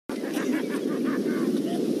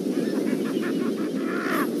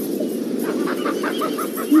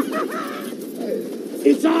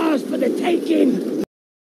It's ours for the taking!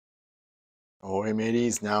 Oh, hey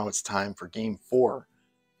mateys, now it's time for game 4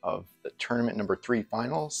 of the tournament number 3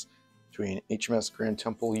 finals between HMS Grand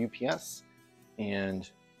Temple UPS and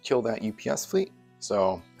Kill That UPS fleet.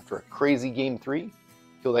 So after a crazy game 3,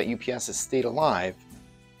 Kill That UPS has stayed alive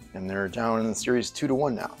and they're down in the series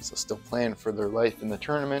 2-1 now. So still playing for their life in the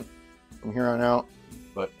tournament from here on out,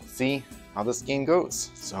 but we'll see how this game goes.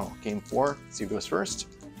 So game 4, see who goes first.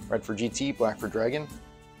 Red for GT, black for Dragon.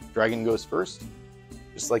 Dragon goes first.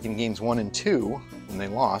 Just like in games 1 and 2 when they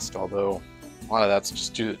lost, although a lot of that's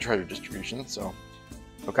just due to the treasure distribution. So,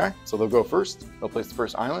 okay, so they'll go first. They'll place the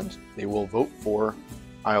first island. They will vote for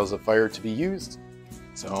Isles of Fire to be used.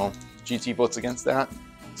 So GT votes against that,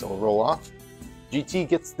 so we'll roll off. GT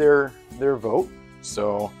gets their vote,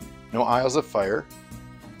 so no Isles of Fire.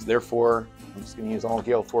 So therefore, I'm just going to use all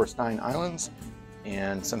Gale Force 9 islands.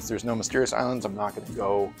 And since there's no mysterious islands, I'm not going to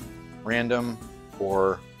go random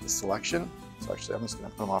for the selection. So actually, I'm just going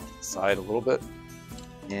to put them off to the side a little bit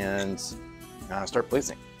and start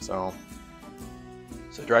placing. So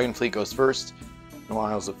Dragon Fleet goes first. No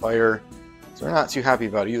Isles of Fire. So we're not too happy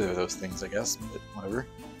about either of those things, I guess, but whatever.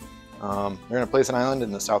 They're going to place an island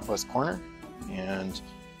in the southwest corner. And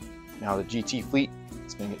now the GT Fleet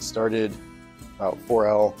is going to get started about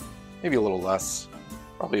 4L, maybe a little less,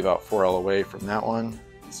 probably about 4L away from that one.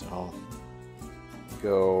 So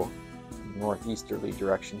go northeasterly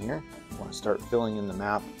direction here. You want to start filling in the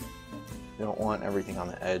map. You don't want everything on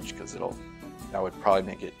the edge because that would probably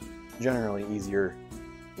make it generally easier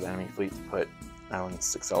for the enemy fleet to put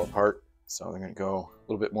islands 6L apart. So they're going to go a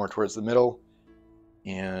little bit more towards the middle,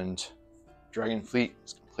 and Dragon Fleet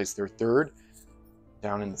is going to place their third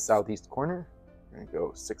down in the southeast corner. We're going to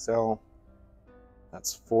go 6L.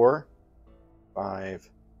 That's 4, 5,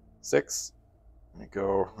 6. I'm going to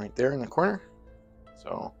go right there in the corner.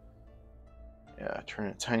 So yeah, turn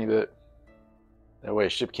it a tiny bit. That way a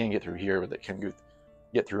ship can't get through here, but they can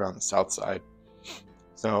get through on the south side.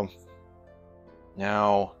 So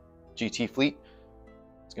now GT Fleet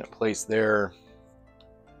is going to place their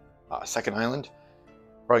second island.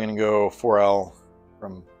 Probably going to go 4L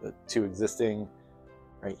from the 2 existing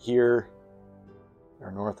right here.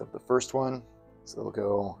 They're north of the first one. So they'll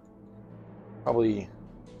go probably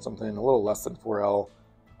something a little less than 4L,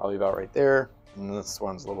 probably about right there. And this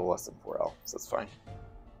one's a little less than 4L, so that's fine.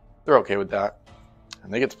 They're okay with that.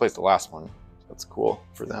 And they get to place the last one. So that's cool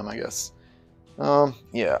for them, I guess.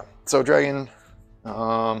 Yeah, so Dragon,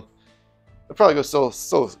 they'll probably go still go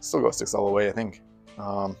 6L away, I think.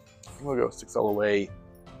 We'll go 6L away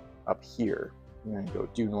up here. I'm gonna go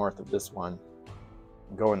due north of this one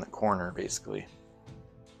and go in the corner, basically.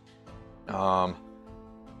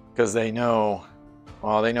 Because they know,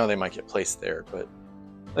 well, they know they might get placed there, but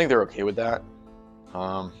I think they're okay with that.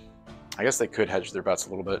 I guess they could hedge their bets a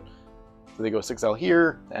little bit. So they go 6L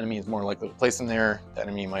here, the enemy is more likely to place them there. The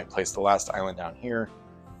enemy might place the last island down here,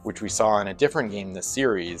 which we saw in a different game this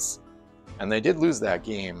series, and they did lose that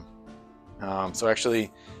game. So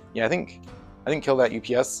actually, yeah, I think Kill That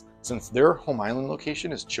UPS, since their home island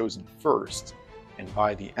location is chosen first and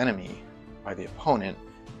by the enemy, by the opponent,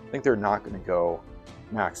 I think they're not going to go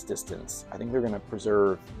max distance. I think they're going to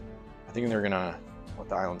preserve, I think they're going to let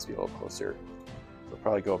the islands be a little closer. They'll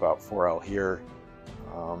probably go about 4L here,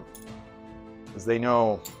 because they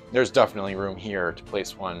know there's definitely room here to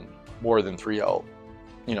place one more than 3L.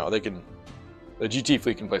 You know, the GT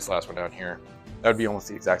Fleet can place the last one down here. That would be almost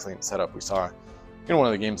the exact same setup we saw in one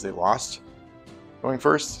of the games they lost going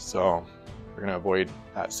first, so we're going to avoid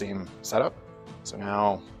that same setup. So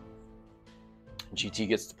now GT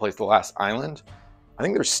gets to place the last island. I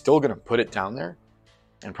think they're still going to put it down there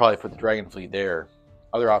and probably put the Dragon Fleet there.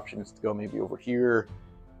 Other options to go maybe over here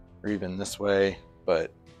or even this way,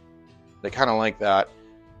 but they kind of like that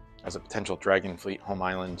as a potential Dragon Fleet home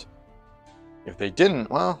island. If they didn't,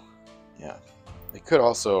 well, yeah, they could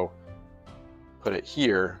also put it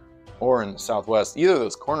here or in the southwest. Either of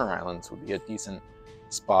those corner islands would be a decent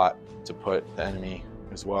spot to put the enemy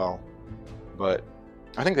as well. But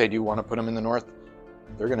I think they do want to put them in the north.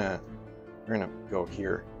 They're gonna go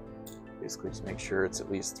here, basically just make sure it's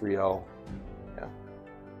at least 3L. Yeah.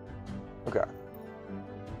 Okay.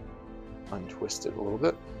 Untwist it a little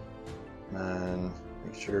bit, and then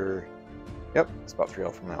make sure. Yep, it's about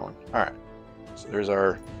 3L from that one. All right. So there's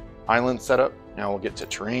our island setup. Now we'll get to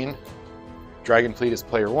terrain. Dragon Fleet is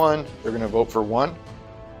player 1. They're going to vote for 1.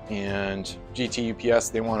 And GT UPS,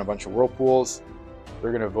 they want a bunch of whirlpools.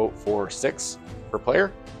 They're going to vote for 6 per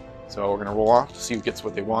player. So we're going to roll off to see who gets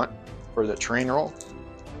what they want for the terrain roll.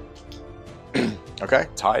 Okay,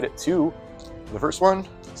 tied at 2 for the first one.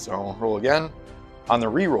 So roll again. On the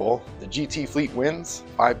reroll, the GT fleet wins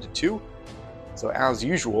 5-2. So as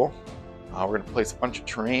usual, we're going to place a bunch of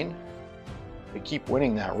terrain. They keep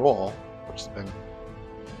winning that roll, which has been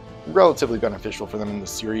relatively beneficial for them in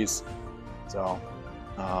this series. So,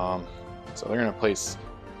 so they're going to place.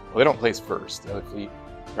 Well, they don't place first. The other fleet,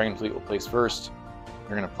 Dragon Fleet, will place first.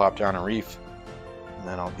 They're going to plop down a reef, and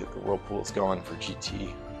then I'll get the whirlpools going for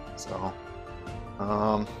GT. So,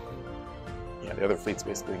 yeah, the other fleet's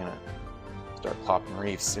basically going to start plopping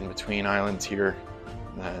reefs in between islands here,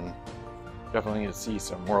 and then definitely going to see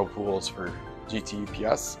some whirlpools for GT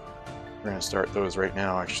UPS. We're going to start those right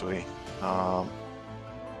now, actually.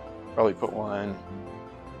 Probably put one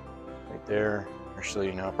right there.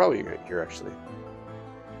 Actually, no, probably right here, actually.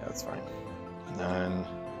 Yeah, that's fine. And then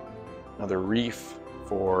another reef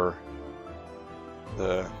for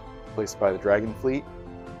the place by the Dragon Fleet.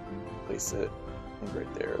 Place it, I think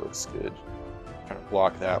right there, looks good. Kind of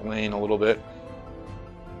block that lane a little bit.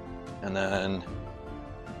 And then,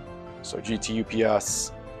 so GT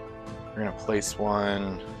UPS, we're gonna place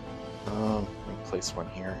one, place one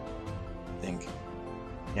here, I think.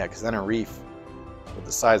 Yeah, because then a reef, with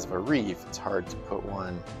the size of a reef, it's hard to put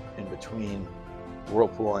one in between the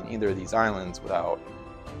whirlpool on either of these islands without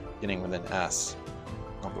getting within S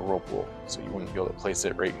of the whirlpool. So you wouldn't be able to place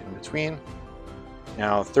it right in between.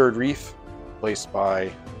 Now, third reef, placed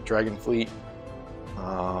by Dragon Fleet.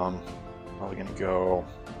 Probably gonna go,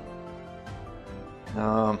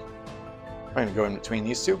 I'm gonna go in between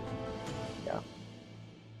these two. Yeah.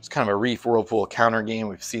 It's kind of a reef whirlpool counter game.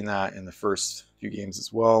 We've seen that in the first few games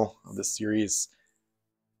as well of this series.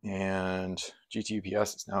 And GT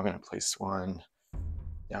UPS is now going to place one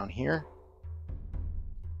down here.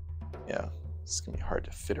 Yeah, it's going to be hard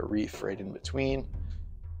to fit a reef right in between.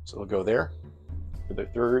 So they'll go there for their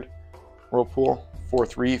third whirlpool.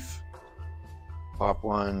 Fourth reef, plop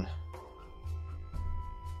one.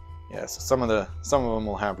 Yeah, so some of them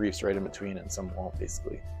will have reefs right in between and some won't,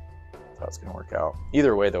 basically. That's how it's going to work out.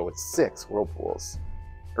 Either way, though, with 6 whirlpools,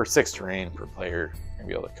 or 6 terrain per player, you're going to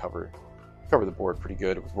be able to cover the board pretty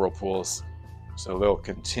good with whirlpools. So they'll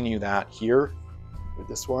continue that here with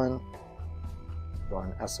this one. Go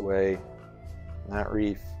on SOA and that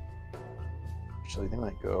reef. Actually, they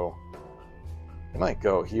might go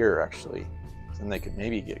here, actually. Then they could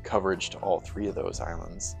maybe get coverage to all 3 of those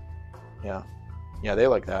islands. Yeah, they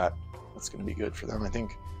like that. That's going to be good for them, I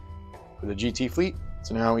think, for the GT fleet.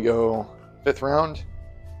 So now we go 5th round.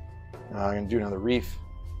 I'm going to do another reef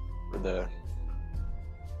for the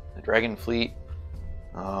Dragon Fleet.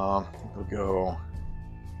 I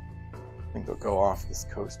think they'll go off this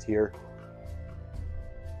coast here.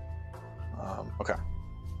 Okay,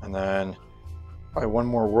 and then probably one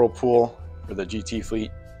more whirlpool for the GT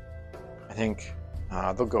Fleet. I think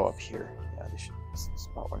they'll go up here. Yeah, they should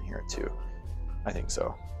spot one here too. I think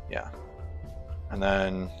so. Yeah, and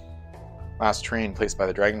then last train placed by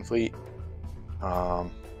the Dragon Fleet. They'll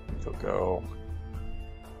go.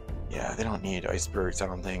 Yeah, they don't need icebergs, I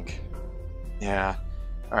don't think. Yeah,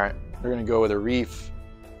 all right, they're gonna go with a reef.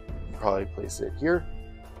 Probably place it here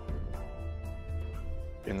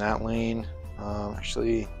in that lane.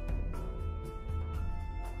 Actually,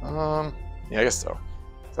 yeah, I guess so.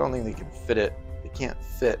 So I don't think they can fit it. They can't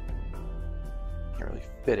really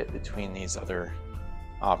fit it between these other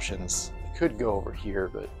options. They could go over here,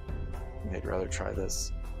 but I think they'd rather try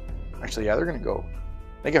this. Actually, yeah, they're gonna go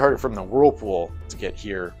make it harder from the whirlpool to get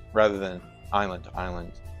here rather than island to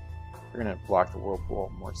island. They're going to block the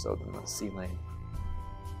whirlpool more so than the sea lane.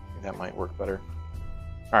 I think that might work better.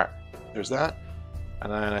 All right, there's that.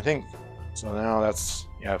 And then I think, so now that's,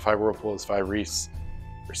 yeah, 5 whirlpools, 5 reefs,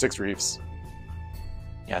 or 6 reefs.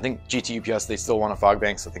 Yeah, I think GT UPS, they still want a fog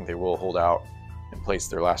bank, so I think they will hold out and place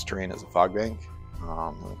their last terrain as a fog bank.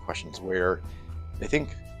 The question is where. They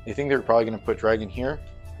think they're probably going to put Dragon here.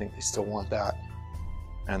 I think they still want that.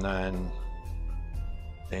 And then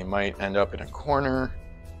they might end up in a corner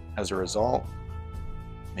as a result,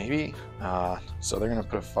 maybe. So they're going to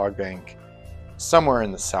put a fog bank somewhere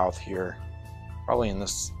in the south here, probably in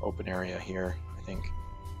this open area here, I think.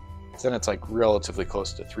 So then it's like relatively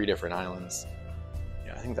close to 3 different islands.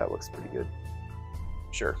 Yeah, I think that looks pretty good.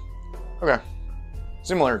 Sure. Okay.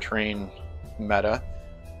 Similar terrain meta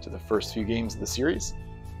to the first few games of the series.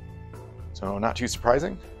 So not too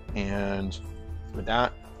surprising. And with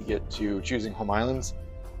that, we get to choosing home islands.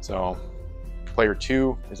 So player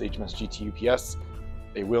 2 is HMS GT UPS.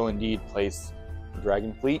 They will indeed place the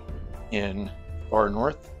Dragon Fleet in far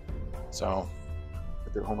north. So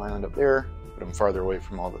put their home island up there, put them farther away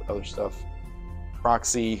from all the other stuff.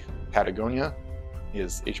 Proxy Patagonia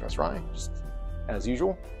is HMS Rye, just as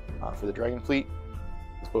usual for the Dragon Fleet.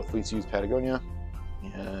 Both fleets use Patagonia.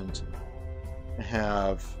 And I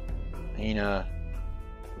have Hyena.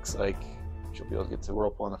 Looks like she'll be able to get to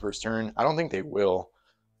Whirlpool on the first turn. I don't think they will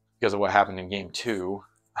because of what happened in game 2.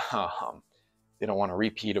 They don't want a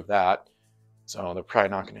repeat of that, so they're probably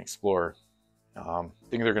not going to explore. I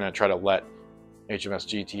think they're going to try to let HMS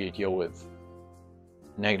GT deal with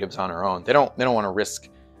negatives on her own. They don't want to risk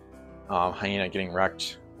Hyena getting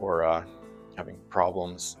wrecked or having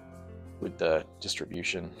problems with the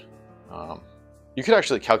distribution. You could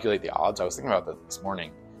actually calculate the odds. I was thinking about that this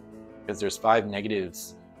morning because there's 5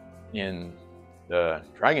 negatives in the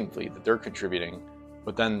Dragon fleet that they're contributing,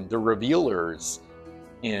 but then the revealers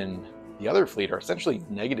in the other fleet are essentially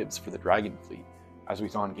negatives for the Dragon fleet, as we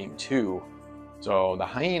saw in game 2. So the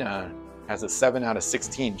Hyena has a 7 out of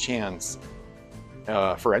 16 chance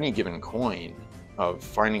for any given coin of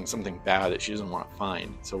finding something bad that she doesn't want to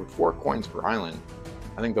find. So with 4 coins per island,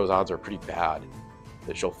 I think those odds are pretty bad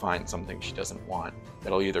that she'll find something she doesn't want.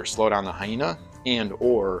 That'll either slow down the Hyena and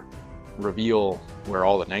or reveal where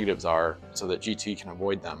all the negatives are so that GT can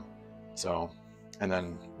avoid them. So, and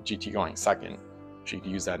then GT going second, she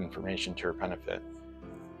could use that information to her benefit.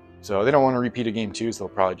 So they don't want to repeat a game 2, so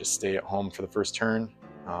they'll probably just stay at home for the first turn.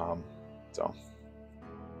 So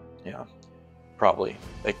yeah, probably.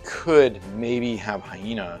 They could maybe have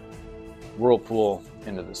Hyena Whirlpool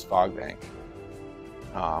into this fog bank.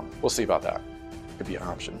 We'll see about that. Could be an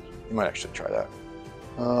option. You might actually try that.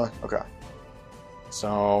 Okay.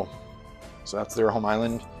 So that's their home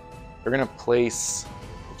island. They're gonna place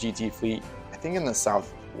the GT fleet, I think, in the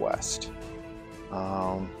southwest.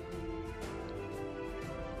 I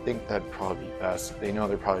think that'd probably be best. They know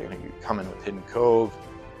they're probably gonna be coming with Hidden Cove,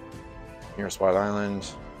 nearest Wild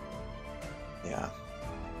Island. Yeah,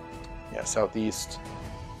 southeast.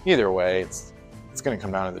 Either way, it's gonna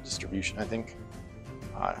come down to the distribution, I think,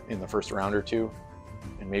 in the first round or two,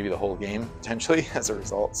 and maybe the whole game potentially as a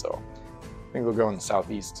result. So I think we'll go in the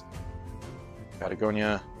southeast.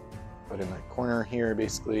 Patagonia, put in that corner here,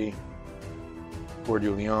 basically. Port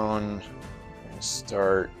du Lion, and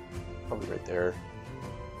start probably right there.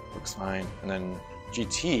 Looks fine. And then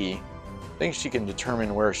GT, I think she can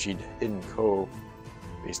determine where she'd Hidden Cove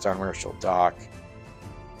based on where she'll dock.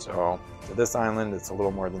 So to this island, it's a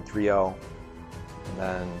little more than 3L. And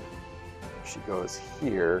then if she goes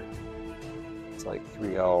here, it's like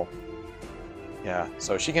 3L. Yeah,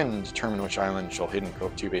 so she can determine which island she'll Hidden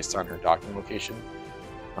Cove to based on her docking location.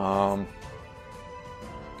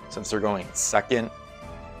 Since they're going second,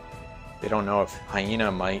 they don't know if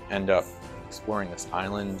Hyena might end up exploring this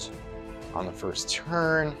island on the first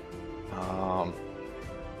turn.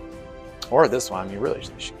 Or this one. I mean, really,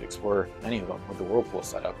 she could explore any of them with the Whirlpool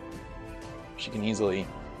setup. She can easily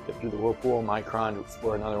get through the Whirlpool, Micron to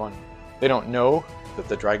explore another one. They don't know that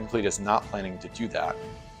the Dragon fleet is not planning to do that.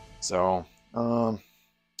 So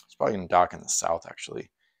it's probably going to dock in the south, actually.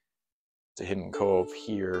 It's a Hidden Cove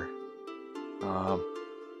here.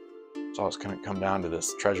 So it's going to come down to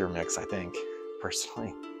this treasure mix, I think,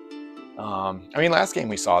 personally. I mean, last game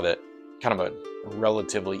we saw that kind of a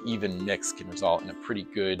relatively even mix can result in a pretty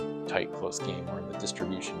good, tight, close game where the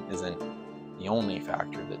distribution isn't the only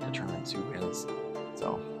factor that determines who wins.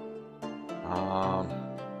 So, I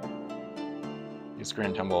guess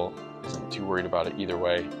Grand Tumble isn't too worried about it either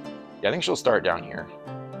way. Yeah, I think she'll start down here.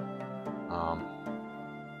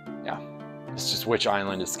 Yeah, it's just which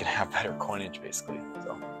island is going to have better coinage, basically.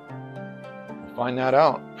 So, we'll find that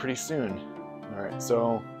out pretty soon. All right,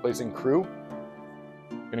 so placing crew.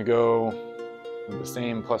 Gonna go with the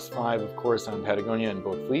same +5, of course, on Patagonia in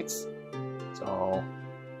both fleets. So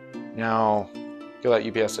now Kill That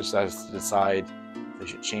UPS just has to decide if they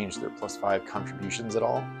should change their +5 contributions at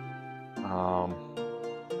all. I'm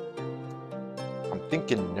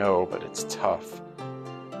thinking no, but it's tough.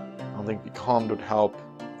 I don't think Becalmed would help.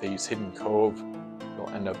 If they use Hidden Cove, they'll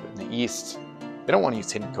end up in the east. They don't want to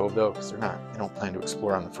use Hidden Cove though, because they don't plan to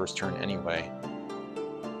explore on the first turn anyway.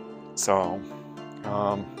 So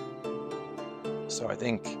I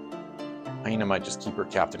think Hyena might just keep her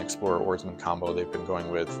Captain Explorer Oarsman combo they've been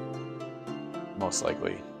going with, most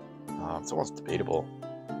likely. It's almost debatable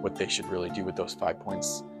what they should really do with those 5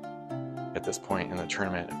 points at this point in the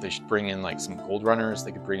tournament. If they should bring in like some gold runners,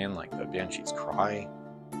 they could bring in like the Banshee's Cry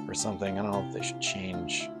or something. I don't know if they should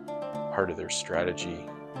change part of their strategy.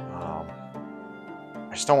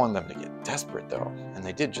 I just don't want them to get desperate though, and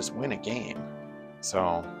they did just win a game.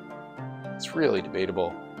 So it's really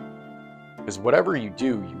debatable. Because whatever you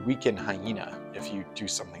do, you weaken Hyena if you do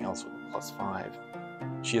something else with a +5.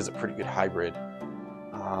 She is a pretty good hybrid.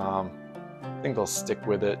 I think they'll stick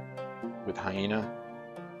with it with Hyena.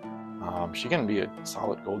 She can be a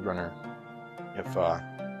solid gold runner if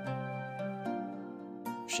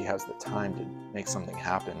she has the time to make something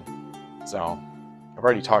happen. So I've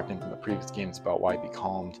already talked in the previous games about why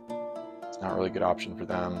Becalmed. It's not really a good option for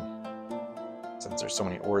them. Since there's so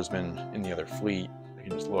many oarsmen in the other fleet, they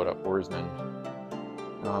can just load up oarsmen.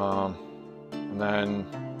 And then,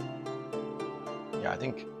 yeah, I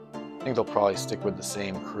think they'll probably stick with the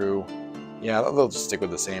same crew. Yeah, they'll just stick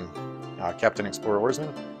with the same Captain Explorer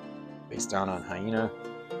Oarsman, based down on Hyena.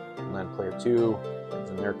 And then player 2 brings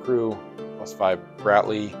in their crew, +5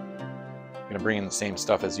 Bradley. I'm gonna bring in the same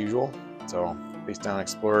stuff as usual. So face down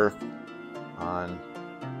Explorer on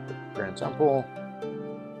the Grand Temple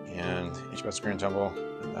and HMS Grand Temple,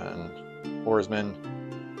 and then Oarsmen.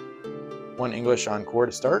 1 English on core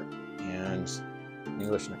to start, and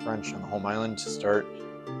English and a French on the home island to start.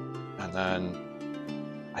 And then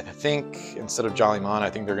I think instead of Jolly-Mon, I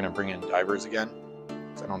think they're going to bring in divers again.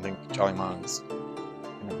 So I don't think Jolly-Mon's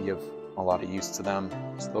going to be of a lot of use to them.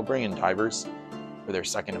 So they'll bring in divers for their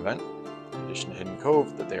second event, in addition to Hidden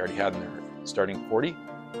Cove that they already had in their starting 40.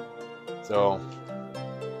 So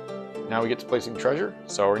now we get to placing treasure.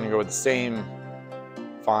 So we're going to go with the same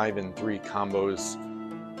 5 and 3 combos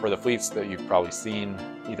for the fleets that you've probably seen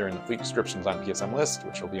either in the fleet descriptions on PSM list,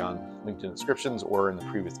 which will be linked in descriptions, or in the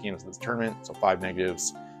previous games of this tournament. So 5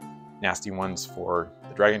 negatives, nasty ones for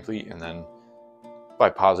the Dragon fleet, and then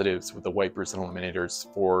 5 positives with the wipers and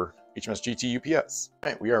eliminators for HMS GT UPS. All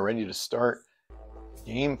right, we are ready to start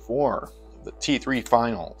game 4 of the T3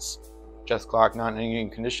 finals. Chess clock not in any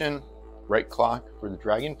condition, right clock for the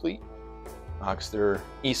Dragon fleet, because they're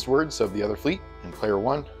eastwards of the other fleet in player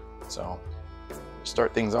 1. So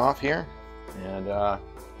start things off here, and I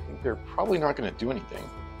think they're probably not going to do anything.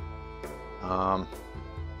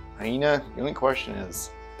 Hyena, the only question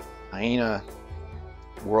is Hyena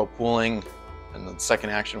whirlpooling and the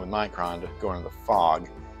second action with Micron to go into the fog.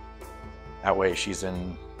 That way she's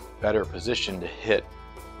in better position to hit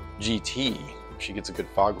GT if she gets a good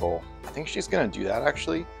fog hole. I think she's going to do that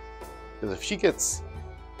actually, because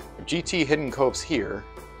if GT Hidden Cove's here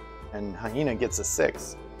and Hyena gets a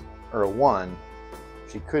 6 or a 1,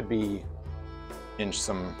 she could be in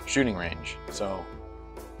some shooting range. So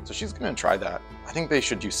she's going to try that. I think they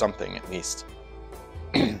should do something at least.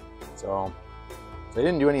 So they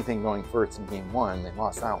didn't do anything going first in game 1. They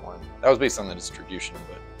lost that one. That was based on the distribution,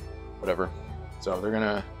 but whatever. So they're going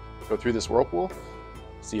to go through this whirlpool,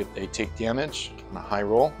 see if they take damage on a high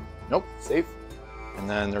roll. Nope, safe. And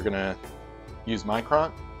then they're going to use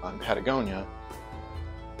Micron on Patagonia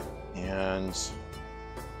and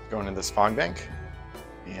go into this fog bank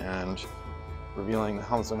and revealing the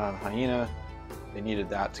helmsman on Hyena. They needed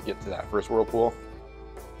that to get to that first whirlpool,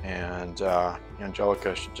 and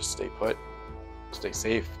Angelica should just stay put, stay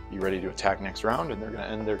safe, be ready to attack next round, and they're going to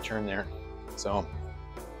end their turn there. So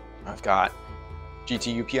I've got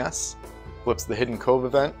GT UPS flips the Hidden Cove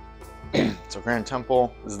event. So Grand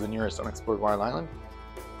Temple, this is the nearest unexplored wild island.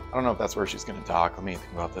 I don't know if that's where she's going to dock. Let me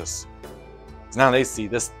think about this. So now they see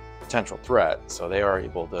this potential threat, so they are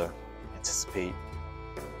able to anticipate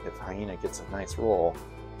if Hyena gets a nice roll.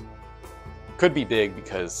 Could be big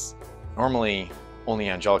because normally only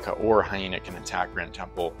Angelica or Hyena can attack Grand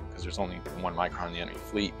Temple because there's only 1 Micron in the enemy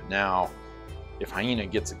fleet. But now, if Hyena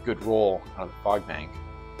gets a good roll out of the fog bank,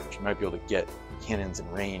 she might be able to get cannons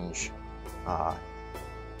in range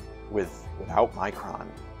without Micron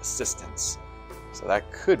assistance. So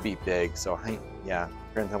that could be big. So yeah,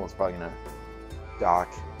 Grand Temple's probably gonna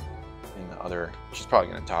dock in the other. She's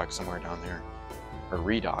probably gonna dock somewhere down there, or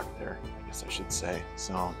redock there, I guess I should say.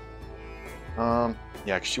 So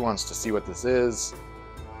yeah, 'cause she wants to see what this is,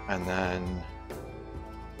 and then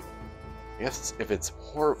I guess if it's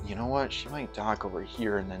horrible, you know what, she might dock over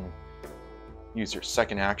here and then use her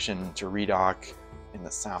second action to redock in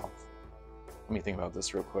the south. Let me think about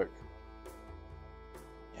this real quick.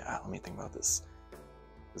 Yeah, let me think about this.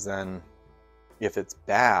 Because then if it's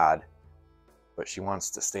bad, but she wants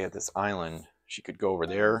to stay at this island, she could go over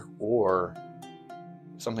there, or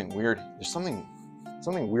something weird. There's something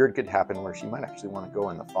weird could happen where she might actually want to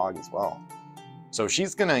go in the fog as well. So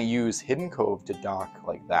she's going to use Hidden Cove to dock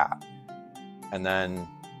like that. And then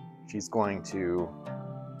she's going to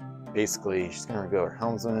basically, she's going to reveal her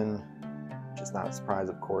helmsman, which is not a surprise,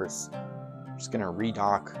 of course. She's going to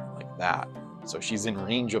redock like that. So she's in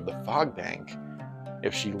range of the fog bank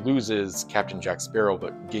if she loses Captain Jack Sparrow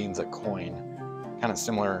but gains a coin. Kind of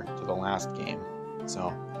similar to the last game.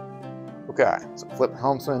 So, okay, so flip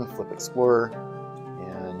helmsman, flip explorer,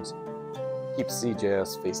 and keep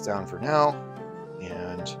CJS face down for now.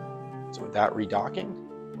 And so with that redocking,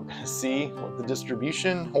 we're going to see what the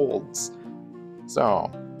distribution holds.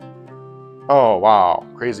 So, oh wow,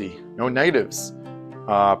 crazy. No negatives.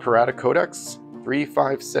 Pirata Codex 3,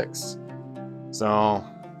 5, 6. So,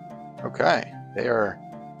 okay, they are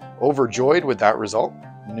overjoyed with that result.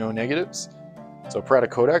 No negatives. So Parada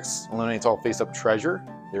Codex eliminates all face-up treasure.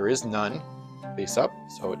 There is none face-up,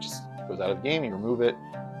 so it just goes out of the game. You remove it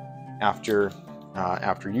after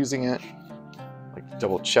using it. Like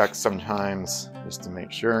double check sometimes just to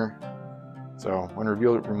make sure. So when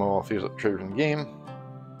revealed, remove all face-up treasure from the game.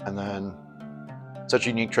 And then such a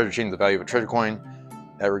unique treasure changes the value of a treasure coin.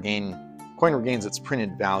 That coin regains its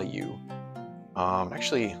printed value.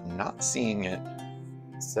 Actually, I'm not seeing it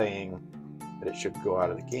saying that it should go out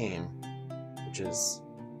of the game, which is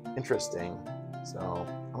interesting. So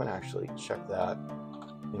I'm gonna actually check that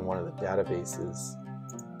in one of the databases,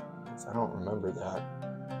 because I don't remember that.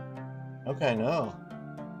 Okay, no.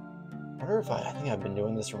 I wonder if I think I've been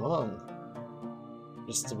doing this wrong,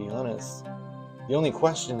 just to be honest. The only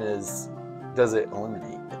question is, does it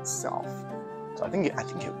eliminate itself? So I think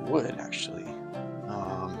it would actually.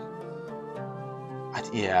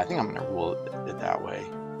 Yeah, I think I'm gonna rule it that way.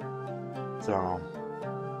 So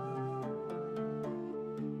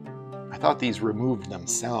I thought these removed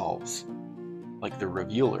themselves, like the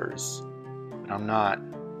revealers, but I'm not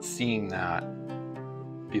seeing that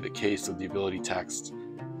be the case with the ability text.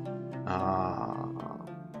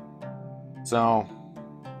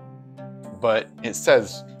 But it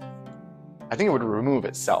says, I think it would remove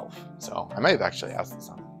itself. So I might have actually asked this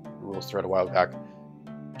on the rules thread a while back,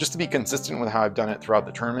 just to be consistent with how I've done it throughout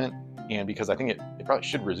the tournament, and because I think it probably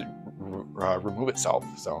should remove itself.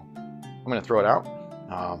 So I'm going to throw it out.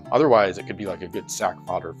 Otherwise, it could be like a good sack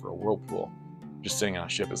fodder for a whirlpool. Just sitting on a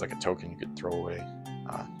ship is like a token you could throw away,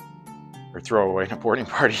 or throw away in a boarding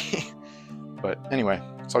party. But anyway,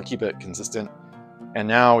 so I'll keep it consistent. And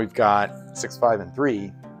now we've got 6, 5, and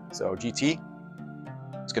 3. So GT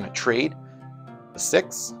is going to trade the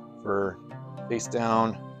 6 for face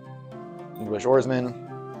down English Oarsman,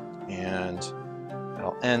 and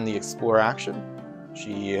that'll end the explore action.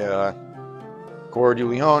 She, Cor du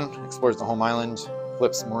Leon, explores the home island,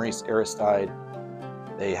 flips Maurice Aristide.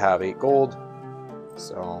 They have 8 gold,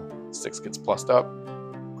 so 6 gets plussed up.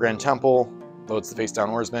 Grand Temple loads the face down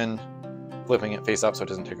Oarsman, flipping it face up so it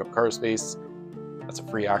doesn't take up card space. That's a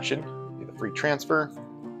free action, be the free transfer.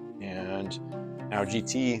 And now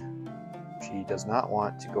GT, she does not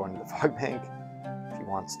want to go into the fog bank. She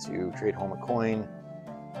wants to trade home a coin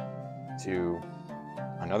to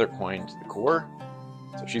another coin to the core.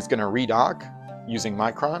 So she's going to redock using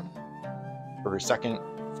Micron for her second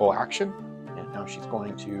full action. And now she's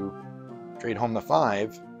going to trade home the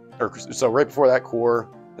 5. So right before that,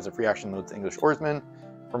 core as a free action loads the English Oarsman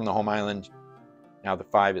from the home island. Now the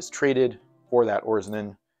 5 is traded for that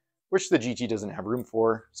Oarsman, which the GT doesn't have room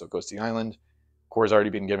for, so it goes to the island. Core's already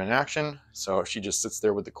been given an action, so she just sits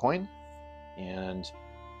there with the coin, and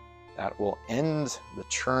that will end the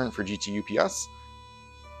turn for GT UPS.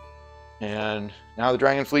 And now the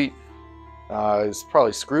Dragon Fleet is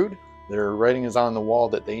probably screwed. Their writing is on the wall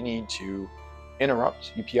that they need to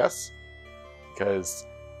interrupt UPS, because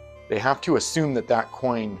they have to assume that that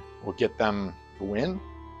coin will get them the win,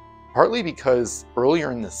 partly because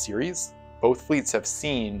earlier in this series, both fleets have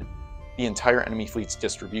seen the entire enemy fleet's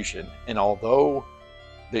distribution, and although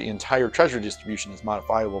the entire treasure distribution is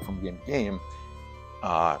modifiable from game to game,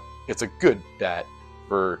 it's a good bet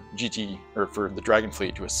for GT, or for the Dragon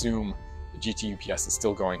Fleet, to assume the GT UPS is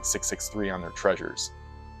still going 663 on their treasures.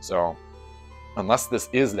 So unless this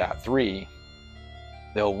is that 3,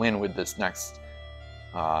 they'll win with this next,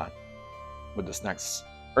 or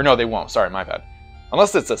no, they won't, sorry, my bad.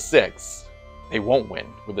 Unless it's a 6, they won't win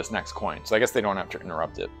with this next coin. So I guess they don't have to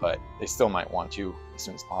interrupt it, but they still might want to as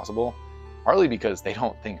soon as possible. Partly because they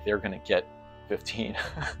don't think they're going to get 15.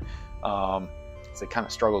 So they kind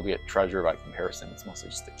of struggle to get treasure by comparison. It's mostly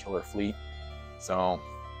just a killer fleet. So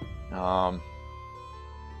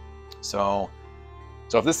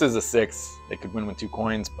if this is a 6, they could win with 2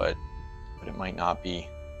 coins, but it might not be.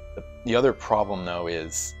 The other problem though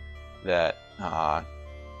is that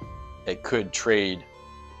they could trade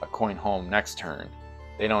a coin home next turn.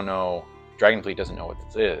 They don't know, Dragon Fleet doesn't know what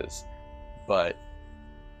this is, but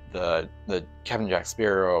the Kevin Jack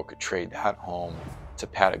Sparrow could trade that home to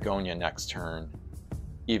Patagonia next turn,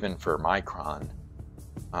 even for Micron,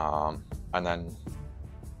 and then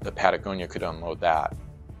the Patagonia could unload that.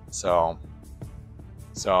 So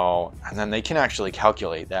and then they can actually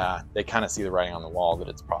calculate that. They kind of see the writing on the wall that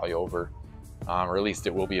it's probably over, or at least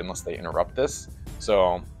it will be unless they interrupt this.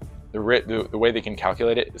 So the way they can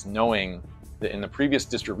calculate it is knowing that in the previous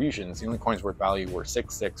distributions, the only coins worth value were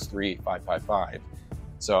 6, 6, 3, 5, 5, 5.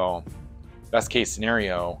 So best case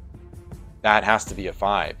scenario, that has to be a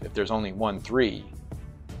 5. If there's only 1, 3,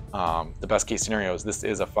 the best case scenario is this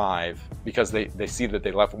is a 5 because they see that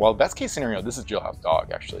they left. Well, best case scenario, this is Jailhouse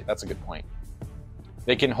Dog, actually. That's a good point.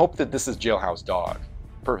 They can hope that this is Jailhouse Dog,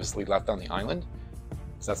 purposely left on the island.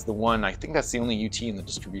 So that's the one, I think that's the only UT in the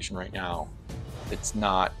distribution right now. It's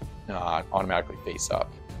not automatically face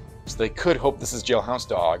up. So they could hope this is Jailhouse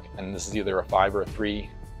Dog, and this is either a 5 or a 3.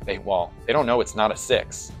 They don't know it's not a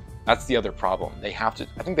 6. That's the other problem. I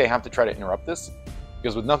think they have to try to interrupt this,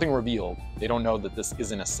 because with nothing revealed, they don't know that this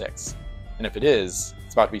isn't a 6. And if it is,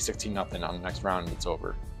 it's about to be 16-0 on the next round and it's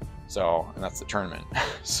over. So, and that's the tournament.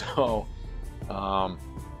 So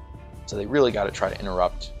they really got to try to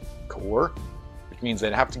interrupt core, which means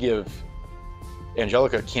they'd have to give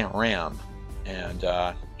Angelica can't ram,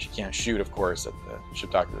 and she can't shoot, of course, at the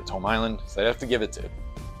ship doctor that's home island. So they'd have to give it to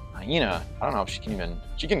Hyena. I don't know if she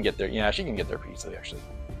can get there. Yeah, she can get there pretty easily, actually,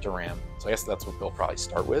 to ram. So I guess that's what they'll probably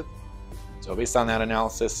start with. So based on that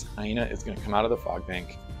analysis, Hyena is going to come out of the fog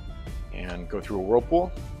bank and go through a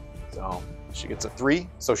whirlpool. So she gets a 3.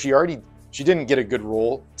 So she didn't get a good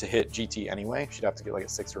roll to hit GT anyway. She'd have to get like a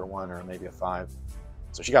 6 or a 1 or maybe a 5.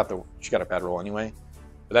 So she got a bad roll anyway.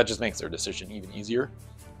 But that just makes their decision even easier.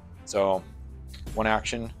 So one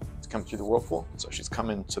action to come through the whirlpool. So she's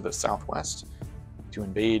coming to the southwest to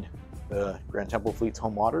invade the Grand Temple Fleet's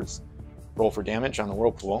home waters. Roll for damage on the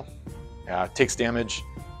whirlpool. Takes damage.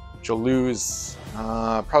 She'll lose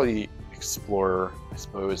probably Explorer, I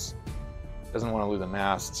suppose. Doesn't want to lose a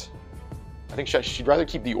mast. I think she'd rather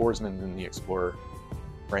keep the Oarsman than the Explorer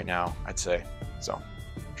right now, I'd say. So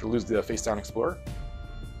she'll lose the face down Explorer.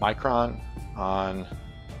 Micron on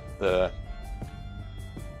the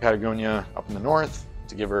Patagonia up in the north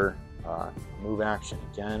to give her move action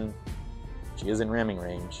again. She is in ramming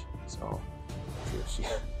range, so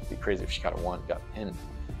it'd be crazy if she got pinned.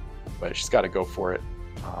 But she's got to go for it.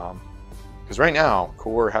 Because right now,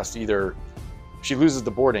 Core has to either, if she loses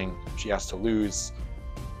the boarding, she has to lose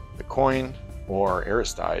the coin or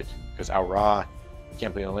Aristide, because Aura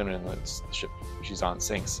can't be eliminated unless the ship she's on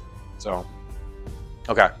sinks. So,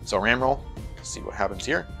 okay, so ram roll. Let's see what happens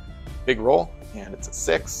here. Big roll, and it's a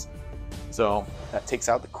 6. So that takes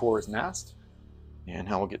out the Core's mast. And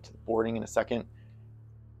now we'll get to the boarding in a second.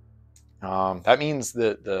 That means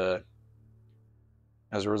that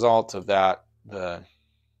as a result of that, the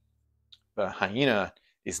Hyena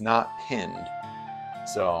is not pinned.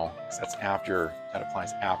 So that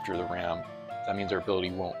applies after the ram. That means their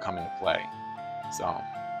ability won't come into play. So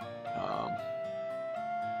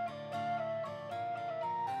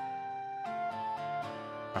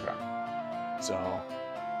okay. So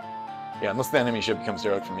yeah, unless the enemy ship becomes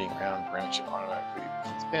derelict from being rammed, the ramming ship automatically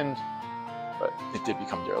becomes pinned. But it did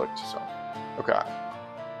become derelict, so okay.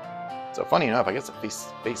 So funny enough, I guess a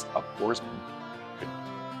face up Oarsman could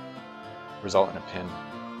result in a pin,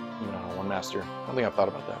 even on a 1-master. I don't think I've thought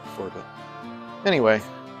about that before, but anyway,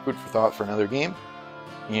 food for thought for another game.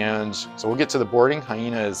 And so we'll get to the boarding.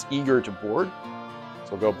 Hyena is eager to board.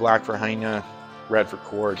 So we'll go black for Hyena, red for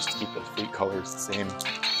Core, just to keep the fleet colors the same.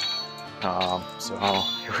 So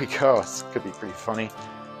here we go. This could be pretty funny.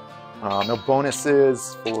 No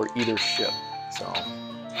bonuses for either ship. So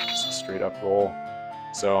just a straight up roll.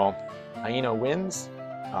 So Hyena wins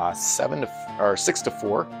 6 to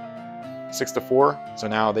 4. 6 to 4. So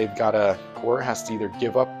now they've got Core has to either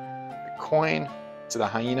give up the coin to the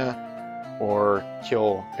Hyena or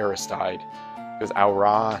kill Aristide, because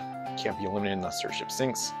Aura can't be eliminated unless their ship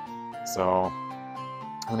sinks. So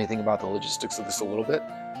let me think about the logistics of this a little bit.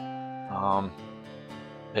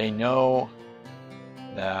 They know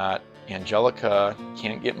that Angelica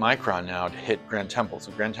can't get Micron now to hit Grand Temple,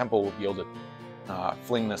 so Grand Temple will be able to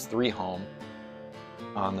fling this 3 home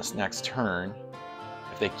on this next turn.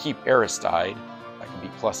 If they keep Aristide, that can be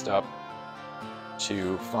plussed up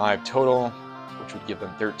to 5 total, which would give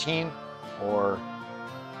them 13. Or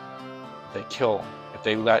if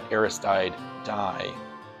they let Aristide die,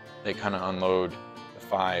 they kind of unload the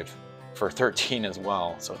 5 for 13 as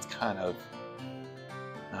well. So it's kind of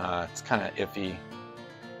iffy.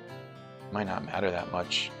 Might not matter that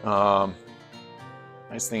much.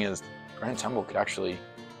 Nice thing is, Grand Temple could actually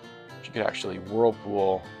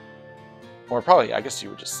whirlpool, or probably, I guess she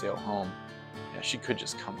would just sail home. Yeah, she could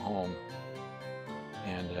just come home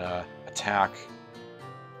and attack.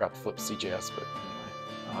 Forgot to flip CJS, but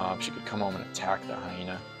anyway, she could come home and attack the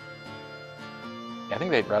Hyena. Yeah, I think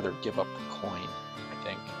they'd rather give up the coin, I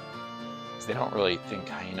think, because they don't really think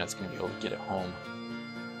Hyena's going to be able to get it home.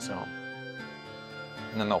 So,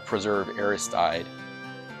 and then they'll preserve Aristide,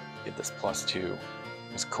 get this +2.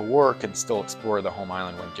 Because Kawar can still explore the home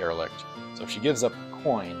island when derelict. So if she gives up the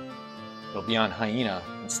coin, it'll be on Hyena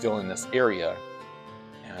and still in this area.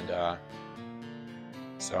 And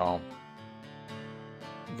So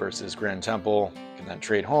versus Grand Temple can then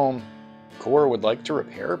trade home. Core would like to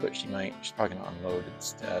repair, but she's probably gonna unload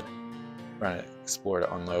instead. Trying to explore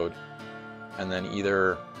to unload. And then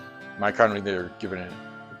either Micron would either give a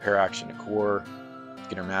repair action to Core,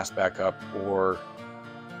 get her mass back up, or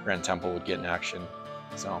Grand Temple would get an action.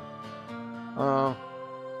 So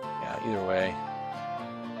yeah, either way.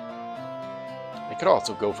 They could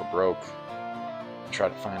also go for broke and try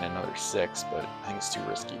to find another 6, but I think it's too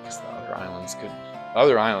risky because the other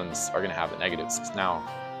islands are going to have the negatives, because now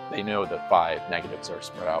they know that 5 negatives are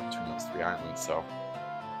spread out between those 3 islands, so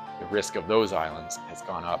the risk of those islands has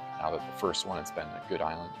gone up now that the first one has been a good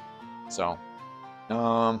island. So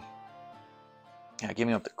yeah,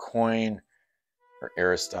 giving up the coin for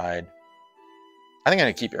Aristide. I think I'm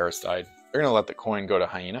going to keep Aristide. They're going to let the coin go to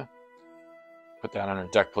Hyena. Put that on her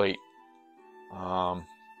deck plate. Yeah,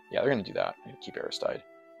 they're going to do that. I'm going to keep Aristide.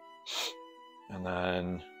 And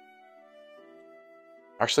then...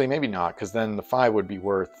 Actually, maybe not, because then the 5 would be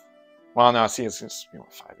worth... Well, no, see, it's just 5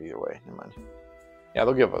 either way. Never mind. Yeah,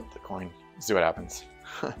 they'll give up the coin. Let's see what happens.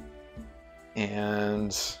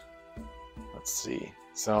 And... let's see.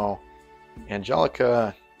 So,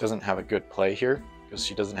 Angelica doesn't have a good play here, because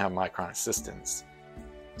she doesn't have Micron assistance.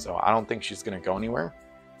 So I don't think she's going to go anywhere.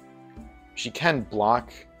 She can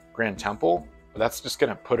block Grand Temple, but that's just going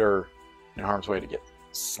to put her in harm's way to get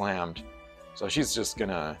slammed. So she's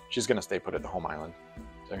gonna stay put at the home island.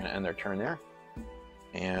 So they're going to end their turn there.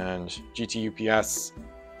 And GT UPS,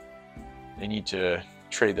 they need to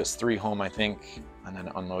trade this 3 home, I think, and then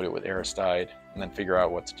unload it with Aristide, and then figure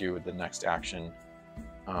out what to do with the next action.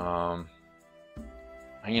 Hyena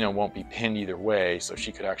won't be pinned either way, so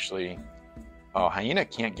she could actually... Oh, Hyena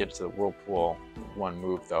can't get to the Whirlpool with 1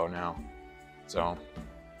 move, though, now. So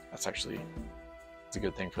that's actually... it's a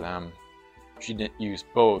good thing for them. She didn't use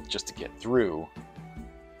both just to get through.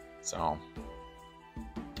 So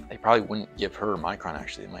they probably wouldn't give her Micron,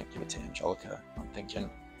 actually. They might give it to Angelica, I'm thinking.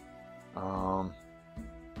 Yeah,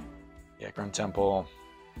 Grand Temple.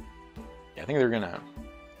 Yeah, I think they're gonna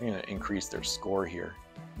increase their score here.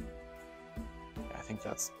 Yeah, I think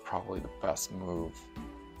that's probably the best move.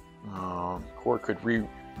 Core could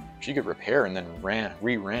she could repair and then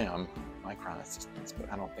re-ram Micron assistance, but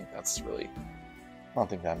I don't think that's really, I don't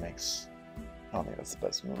think that's the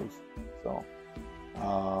best move. So,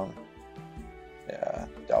 yeah,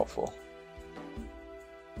 doubtful.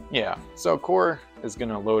 Yeah, so Core is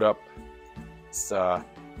gonna load up its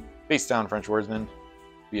face down French Oarsman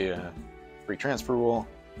via free transfer rule,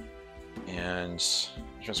 and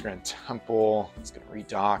just Grand Temple is gonna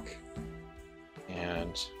redock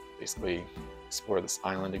and basically explore this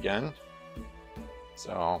island again.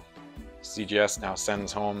 So CGS now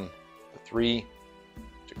sends home the 3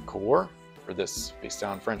 to Core for this face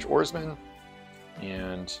down French Oarsman,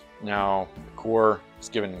 and now the Core is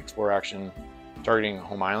given an explore action targeting a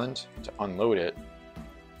home island to unload it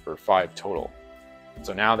for 5 total.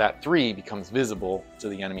 So now that 3 becomes visible to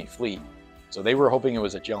the enemy fleet. So they were hoping it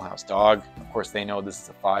was a jailhouse dog. Of course, they know this is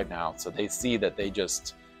a 5 now, so they see that they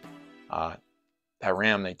just that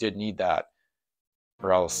ram, they did need that,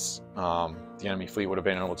 or else the enemy fleet would have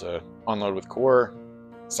been able to unload with Core,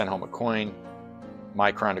 send home a coin,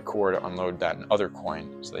 Micron to Core to unload that other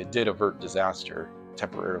coin. So they did avert disaster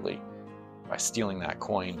temporarily by stealing that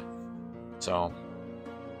coin. So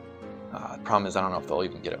the problem is I don't know if they'll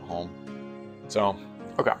even get it home. So,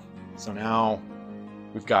 okay. So now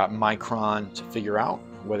we've got Micron to figure out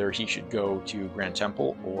whether he should go to Grand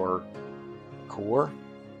Temple or Core.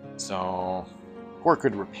 So Core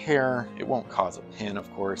could repair. It won't cause a pin, of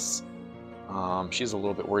course. She's a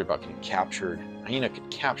little bit worried about getting captured. Hyena could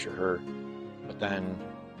capture her, but then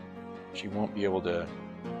she won't be able to...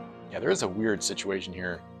 Yeah, there is a weird situation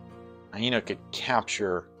here. Hyena could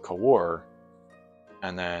capture Core,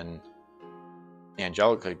 and then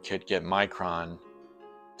Angelica could get Micron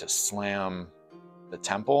to slam the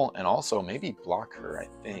temple and also maybe block her, I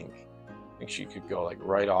think. I think she could go like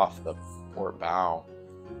right off the port bow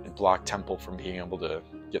and block Temple from being able to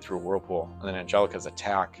get through a Whirlpool. And then Angelica's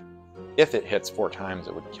attack, if it hits 4 times,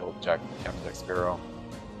 it would kill Captain Jack Sparrow.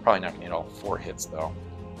 Probably not going to get all 4 hits though.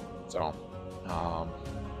 So,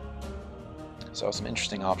 some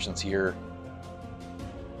interesting options here.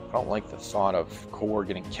 I don't like the thought of Core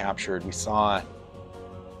getting captured. We saw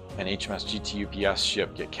an HMS GT UPS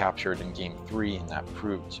ship get captured in Game 3, and that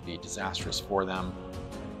proved to be disastrous for them.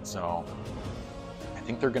 So I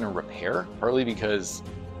think they're going to repair, partly because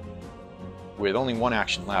with only 1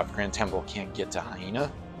 action left, Grand Temple can't get to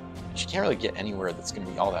Hyena. She can't really get anywhere that's going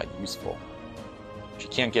to be all that useful. She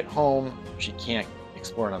can't get home. She can't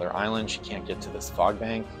explore another island. She can't get to this fog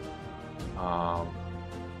bank.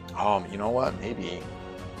 You know what? Maybe.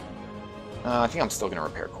 I think I'm still going to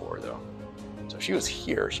repair core, though. So if she was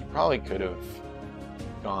here, she probably could have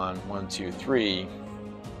gone 1, 2, 3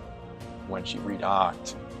 when she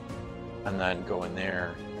redocked, and then go in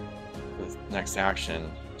there for the next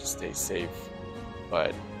action to stay safe.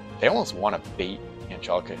 But they almost want to bait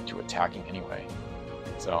Angelica into attacking anyway.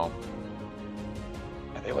 So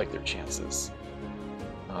yeah, they like their chances.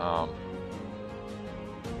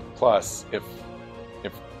 Plus, if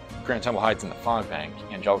Grand Temple hides in the fog bank,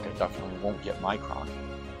 Angelica definitely won't get Micron,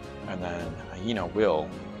 and then Hyena will,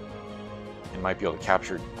 and might be able to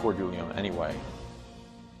capture Core Dualium anyway.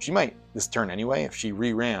 She might this turn anyway if she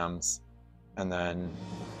re-rams and then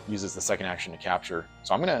uses the second action to capture.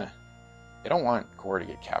 So they don't want Core to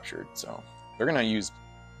get captured, so they're gonna use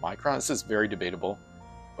Micron. This is very debatable,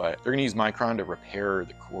 but they're gonna use Micron to repair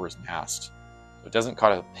the Core's mast. So it doesn't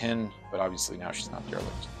cause a pin, but obviously now she's not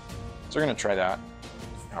derelict. So we're gonna try that.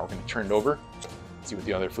 Now we're gonna turn it over, see what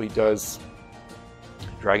the other fleet does.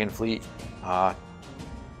 Dragon fleet, I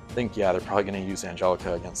think, yeah, they're probably gonna use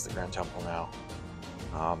Angelica against the Grand Temple now.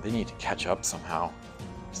 They need to catch up somehow,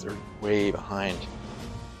 because they're way behind.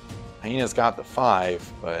 Hyena's got the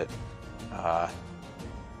 5, but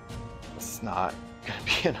it's not gonna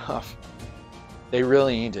be enough. They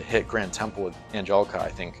really need to hit Grand Temple with Angelica, I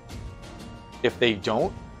think. If they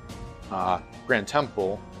don't, Grand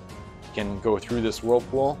Temple can go through this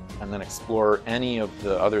whirlpool and then explore any of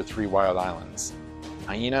the other 3 wild islands.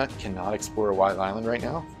 Hyena cannot explore a wild island right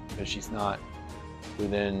now because she's not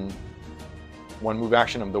within 1 move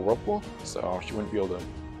action of the whirlpool, so she wouldn't be able to.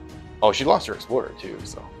 Oh, she lost her explorer too,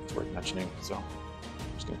 so it's worth mentioning. So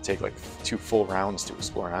it's going to take like 2 full rounds to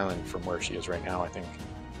explore an island from where she is right now, I think.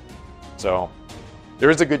 So there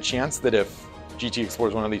is a good chance that if GT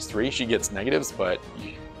explores one of these 3, she gets negatives, but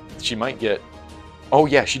she might get. Oh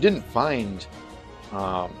yeah, she didn't find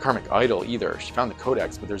Karmic Idol either. She found the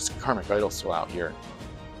Codex, but there's Karmic Idol still out here.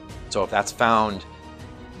 So if that's found,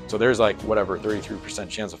 so there's like whatever 33%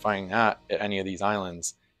 chance of finding that at any of these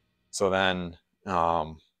islands. So then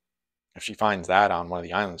if she finds that on one of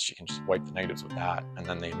the islands, she can just wipe the negatives with that, and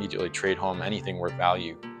then they immediately trade home anything worth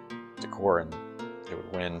value to Core, and they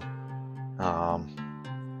would win.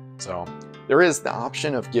 So there is the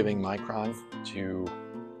option of giving Micron to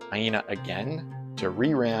Hyena again to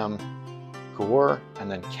re-ram Core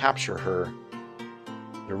and then capture her.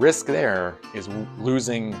 The risk there is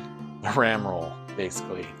losing the ram roll,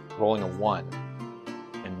 basically rolling a 1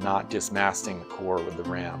 and not dismasting the Core with the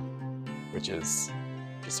ram, which is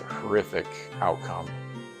just a horrific outcome.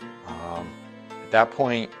 At that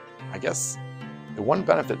point, I guess the one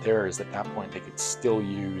benefit there is at that point they could still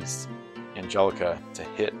use Angelica to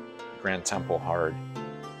hit Grand Temple hard,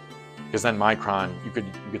 because then Micron, you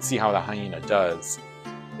could see how the Hyena does.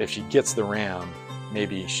 If she gets the ram,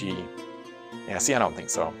 maybe she, yeah, see, I don't think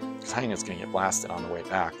so, because Hyena's gonna get blasted on the way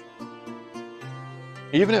back.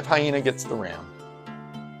 Even if Hyena gets the ram,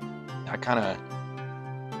 that kind of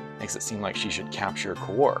makes it seem like she should capture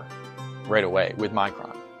Core right away with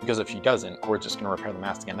Micron, because if she doesn't, Core's just gonna repair the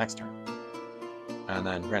mast again next turn. And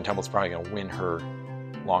then Grand Temple's probably gonna win her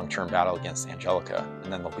long-term battle against Angelica,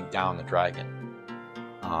 and then they'll be down the dragon.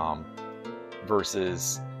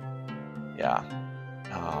 Versus, yeah.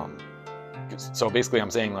 So basically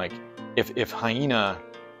I'm saying, like, if Hyena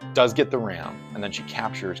does get the ram and then she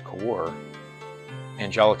captures Core,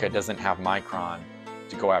 Angelica doesn't have Micron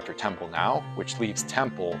to go after Temple now, which leaves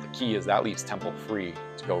Temple, the key is that leaves Temple free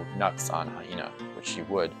to go nuts on Hyena, which she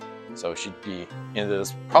would. So she'd be into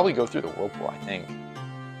this, probably go through the whirlpool, I think,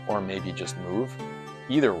 or maybe just move.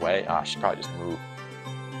 Either way, she'd probably just move.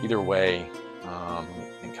 Either way, let me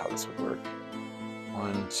think how this would work.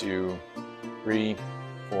 1, 2, 3,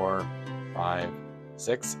 4, 5,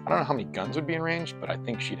 6. I don't know how many guns would be in range, but I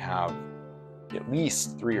think she'd have at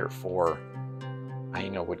least 3 or 4.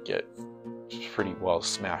 Hyena would get pretty well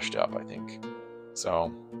smashed up, I think.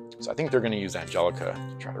 So I think they're going to use Angelica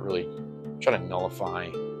to try to nullify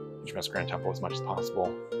HMS Grand Temple as much as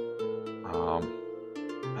possible,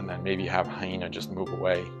 and then maybe have Hyena just move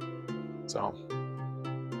away. So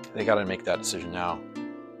they got to make that decision now.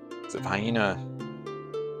 Because if Hyena,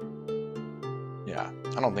 yeah,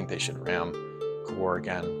 I don't think they should ram Core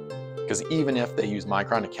again. Because even if they use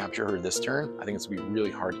Micron to capture her this turn, I think it's going to be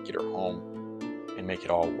really hard to get her home and make it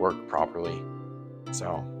all work properly.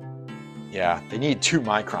 So yeah, they need 2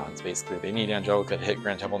 Microns, basically. They need Angelica to hit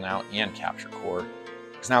Grand Temple now and capture Core.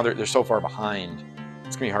 Because now they're so far behind,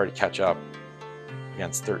 it's going to be hard to catch up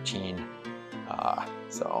against 13.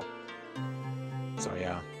 So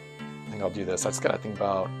yeah, I think I'll do this. I just got to think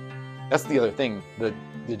about, that's the other thing, the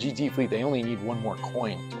GT fleet, they only need 1 more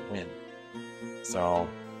coin to win. So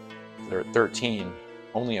they're at 13,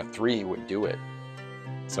 only a 3 would do it.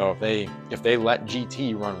 So if they let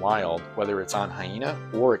GT run wild, whether it's on Hyena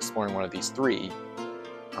or exploring one of these 3,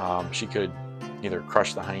 she could either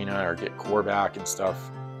crush the Hyena or get core back and stuff,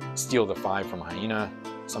 steal the 5 from Hyena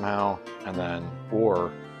somehow, and then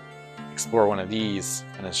or explore one of these,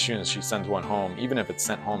 and as soon as she sends one home, even if it's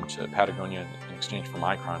sent home to Patagonia in exchange for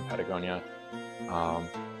Micron Patagonia,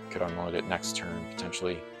 could unload it next turn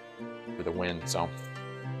potentially for the win. So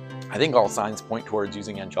I think all signs point towards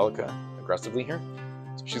using Angelica aggressively here.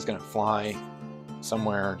 So she's going to fly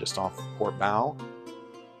somewhere just off the port bow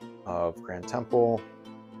of Grand Temple,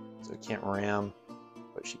 so it can't ram,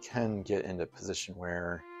 but she can get into a position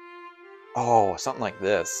where, oh, something like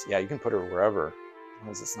this. Yeah, you can put her wherever, as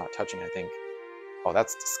long as it's not touching, I think. Oh,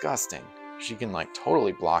 that's disgusting. She can like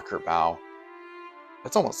totally block her bow.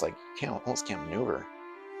 That's almost like you almost can't maneuver.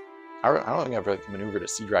 I don't think I've ever maneuvered a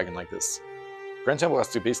Sea Dragon like this. Grand Temple has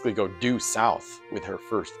to basically go due south with her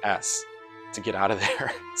first S to get out of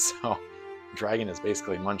there. So Dragon is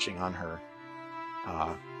basically munching on her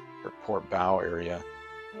port bow area.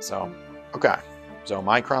 So, okay. So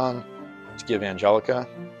Micron to give Angelica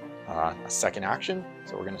a second action.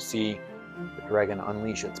 So we're going to see the Dragon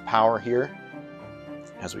unleash its power here,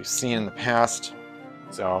 as we've seen in the past.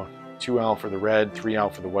 So 2L for the red,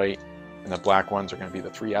 3L for the white, and the black ones are going to be the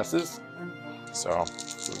 3 S's. So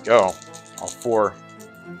here we go. All 4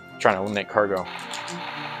 trying to eliminate cargo.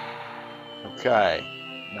 Okay,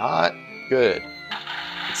 not good.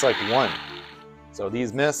 It's like 1. So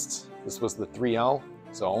these missed. This was the 3L.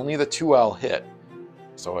 So only the 2L hit.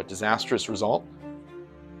 So a disastrous result.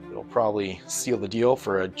 It'll probably seal the deal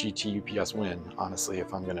for a GT UPS win, honestly,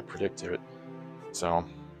 if I'm going to predict it. So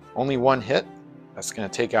only 1 hit. That's going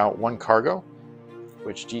to take out 1 cargo,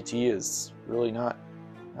 which GT is really not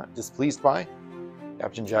displeased by.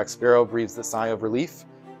 Captain Jack Sparrow breathes the sigh of relief.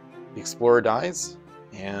 The Explorer dies,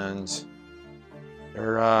 and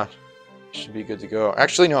they're should be good to go.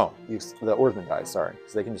 Actually, no, the Oarsman dies, sorry,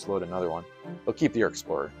 because they can just load another one. They'll keep the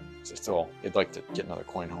Explorer. So they'd like to get another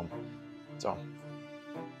coin home. So,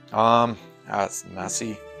 that's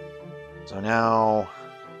messy. So now,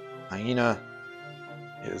 Hyena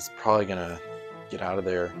is probably gonna get out of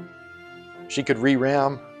there. She could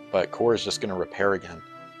re-ram, but Core is just gonna repair again.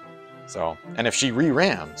 So, and if she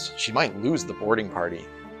re-rams, she might lose the boarding party.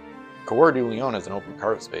 Core de Leon is an open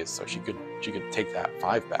cargo space, so she could take that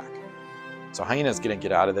 5 back. So Hyena's gonna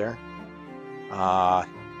get out of there. I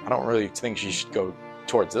don't really think she should go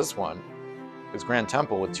towards this one, because Grand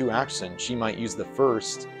Temple with 2 actions, she might use the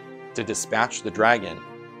first to dispatch the dragon,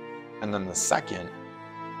 and then the second,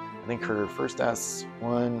 I think her first S,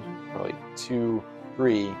 1, probably 2,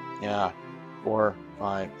 3, yeah, 4,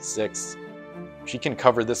 5, 6. She can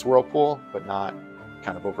cover this whirlpool, but not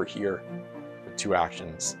kind of over here with 2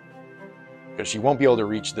 actions, because she won't be able to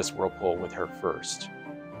reach this whirlpool with her first,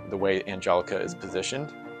 the way Angelica is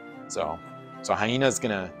positioned. So Hyena's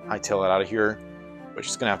gonna hightail it out of here, but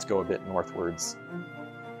she's gonna have to go a bit northwards.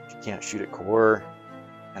 She can't shoot at Core,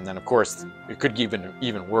 and then of course it could get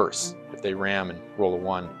even worse if they ram and roll a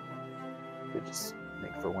 1. It could just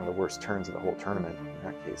make for one of the worst turns of the whole tournament in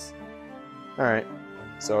that case. All right,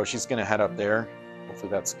 so she's gonna head up there.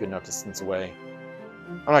 Hopefully that's good enough distance away.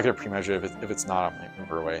 I'm not gonna pre-measure it. If it's not, I might move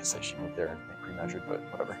her away. Say she moved there and pre-measured, but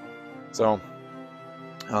whatever. So,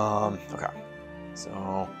 okay.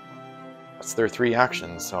 So that's their 3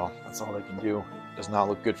 actions. So that's all they can do. Does not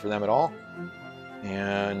look good for them at all.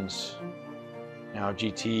 And now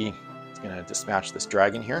GT is gonna dispatch this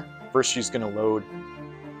dragon here. First, she's gonna load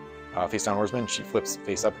face down oarsman. She flips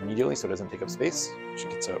face up immediately, so it doesn't take up space. She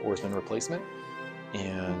gets an oarsman replacement.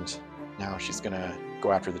 And now she's gonna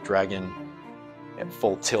go after the dragon at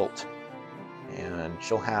full tilt. And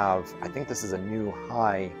she'll have, I think this is a new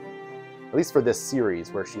high, at least for this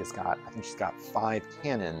series, where she has got, I think she's got 5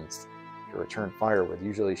 cannons to return fire with.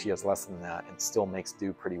 Usually she has less than that and still makes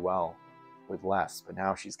do pretty well with less. But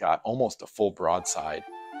now she's got almost a full broadside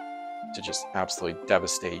to just absolutely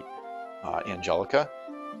devastate Angelica.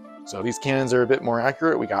 So these cannons are a bit more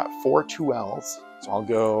accurate. We got 4 2Ls. So I'll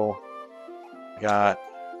go, I got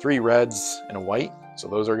 3 reds and a white. So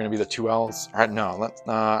those are going to be the 2Ls. All right, no,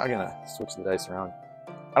 I'm going to switch the dice around.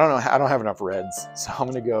 I don't know, I don't have enough reds. So I'm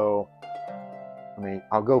going to go,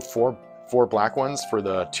 I'll go 4 black ones for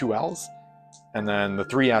the 2Ls. And then the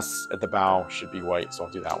 3S at the bow should be white. So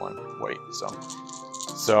I'll do that one white.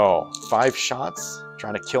 So 5 shots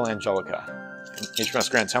trying to kill Angelica. And HMS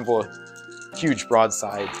Grand Temple, huge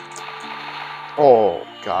broadside. Oh,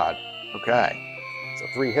 God. Okay. So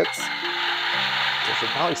 3 hits. So she'll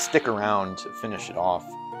probably stick around to finish it off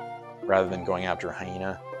rather than going after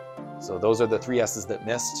Hyena. So those are the 3 S's that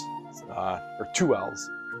missed. or 2 L's,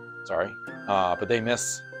 sorry. But they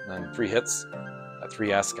miss, and then 3 hits. That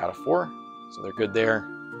 3S got a 4, so they're good there.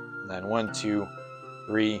 And then 1, 2,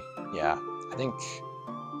 3, yeah,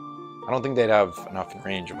 I don't think they'd have enough in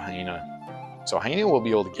range of Hyena. So Hyena will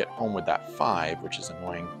be able to get home with that 5, which is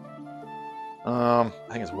annoying. I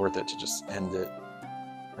think it's worth it to just end it,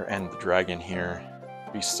 or end the dragon here.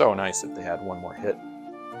 It'd be so nice if they had 1 more hit.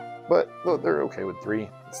 But well, they're okay with 3.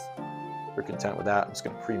 They're content with that. I'm just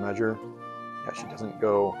going to pre-measure. Yeah, she doesn't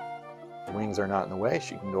go, the wings are not in the way.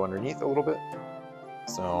 She can go underneath a little bit.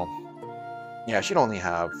 So yeah, she'd only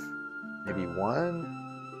have maybe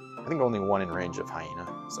 1. I think only 1 in range of Hyena.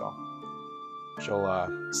 So she'll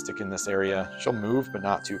stick in this area. She'll move, but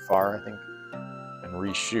not too far, I think, and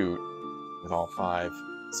reshoot with all 5.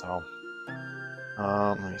 So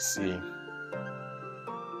let me see.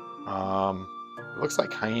 It looks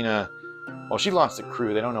like Hyena, well, she lost a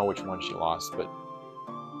crew. They don't know which one she lost, but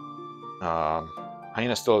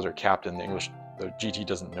Hyena still is her captain. The GT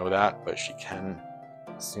doesn't know that, but she can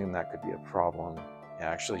assume that could be a problem. Yeah,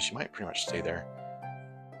 actually, she might pretty much stay there.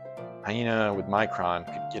 Hyena with Micron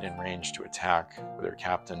could get in range to attack with her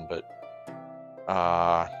captain, but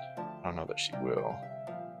I don't know that she will.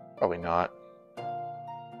 Probably not.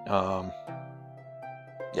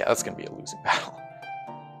 Yeah, that's going to be a losing battle.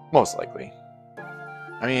 Most likely.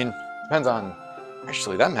 I mean, depends on...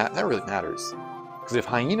 Actually, that really matters. Because if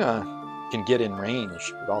Hyena can get in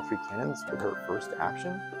range with all 3 cannons with her first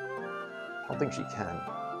action, I don't think she can.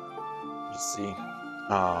 Just see.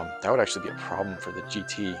 That would actually be a problem for the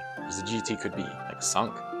GT, because the GT could be like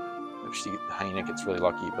sunk if the Hyena gets really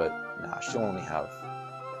lucky, but nah, she'll only have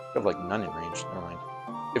like none in range. Never mind.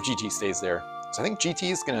 If GT stays there. So I think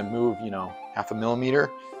GT is going to move, you know, 0.5 millimeter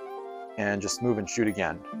and just move and shoot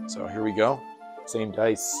again. So here we go. Same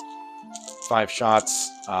dice, 5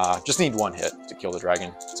 shots. Just need 1 hit to kill the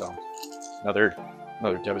dragon. So another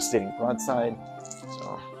devastating broadside.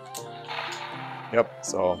 So yep,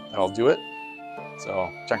 so that'll do it.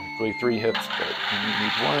 So technically 3 hits, but we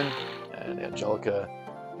need 1. And Angelica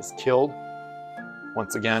is killed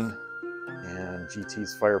once again. And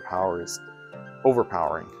GT's firepower is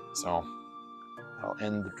overpowering. So I'll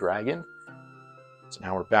end the dragon. So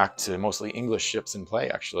now we're back to mostly English ships in play,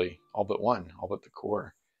 actually. All but 1, all but the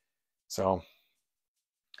core. So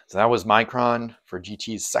that was Micron for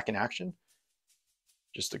GT's second action.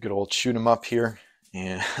 Just a good old shoot 'em up here.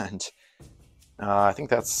 And I think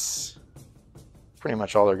that's pretty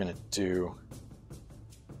much all they're going to do.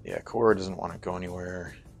 Yeah, core doesn't want to go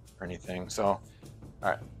anywhere or anything. So, all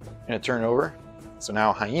right, I'm going to turn over. So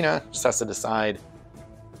now Hyena just has to decide,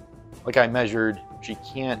 like I measured, she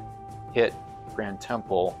can't hit Grand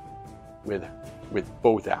Temple with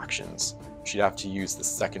both actions. She'd have to use the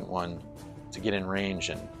second one to get in range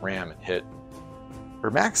and ram and hit.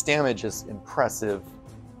 Her max damage is impressive.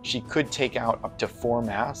 She could take out up to 4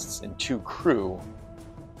 masts and 2 crew,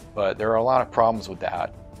 but there are a lot of problems with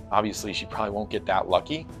that. Obviously, she probably won't get that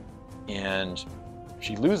lucky, and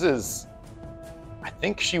she loses. I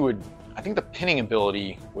think the pinning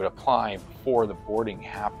ability would apply before the boarding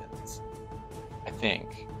happens, I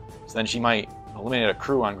think. So then she might eliminate a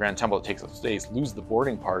crew on Grand Temple that takes up space, lose the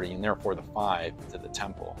boarding party, and therefore the 5 to the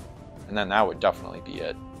temple. And then that would definitely be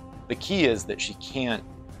it. The key is that she can't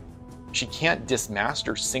dismast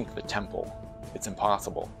or sink the temple. It's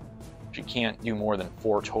impossible. She can't do more than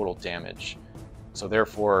 4 total damage. So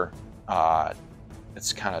therefore,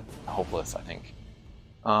 it's kind of hopeless, I think.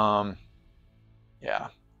 Yeah,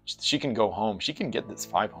 she can go home. She can get this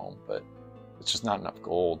 5 home, but it's just not enough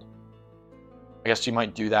gold. I guess she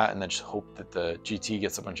might do that and then just hope that the GT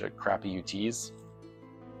gets a bunch of crappy UTs.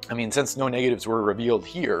 I mean, since no negatives were revealed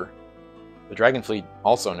here, the Dragon Fleet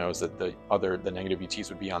also knows that the negative UTs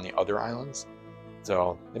would be on the other islands.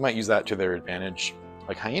 So they might use that to their advantage.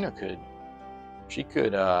 Like Hyena could. She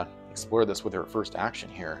could explore this with her first action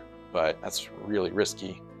here, but that's really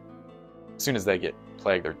risky. As soon as they get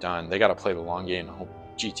plagued, they're done. They got to play the long game and hope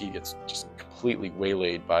GT gets just completely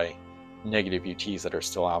waylaid by negative UTs that are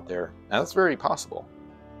still out there. And that's very possible.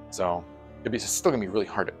 So it's still gonna be really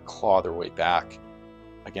hard to claw their way back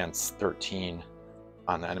against 13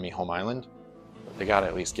 on the enemy home island. But they gotta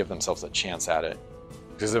at least give themselves a chance at it.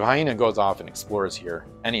 Because if Hyena goes off and explores here,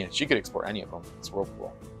 she could explore any of them. It's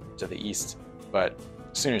whirlpool to the east. But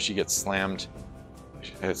as soon as she gets slammed,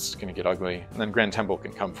 it's gonna get ugly. And then Grand Temple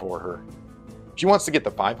can come for her. She wants to get the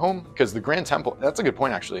 5 home, because the Grand Temple, that's a good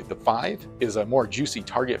point actually. The 5 is a more juicy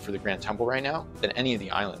target for the Grand Temple right now than any of the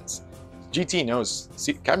islands. GT knows,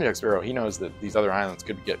 Captain Jack Sparrow, he knows that these other islands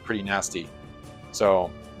could get pretty nasty. So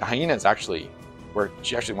the Hyena is actually where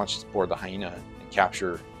she actually wants to board the Hyena and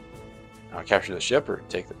capture capture the ship or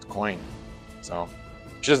take the coin. So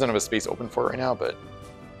she doesn't have a space open for it right now, but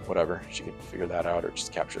whatever, she could figure that out or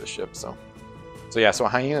just capture the ship. So yeah, so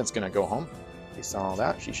Hyena's gonna go home. Based on all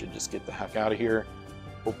that, she should just get the heck out of here.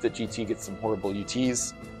 Hope that GT gets some horrible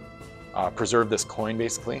UTs. Preserve this coin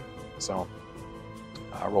basically. So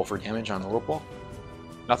roll for damage on the whirlpool.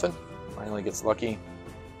 Nothing. Finally gets lucky.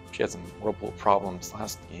 She had some whirlpool problems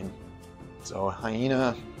last game. So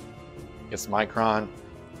Hyena gets Micron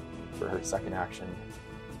for her second action.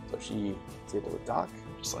 So she is able to dock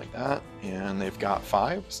just like that. And they've got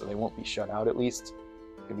 5, so they won't be shut out at least.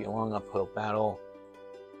 It could be a long uphill battle,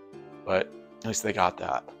 but at least they got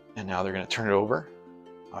that. And now they're going to turn it over.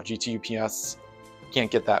 GT UPS can't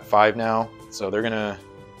get that 5 now, so they're gonna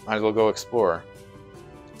might as well go explore.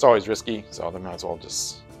 It's always risky, so they might as well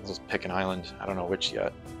just pick an island. I don't know which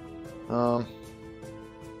yet. Oh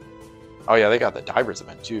yeah, they got the divers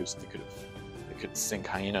event too, so they could sink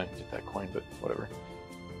Hyena and get that coin, but whatever.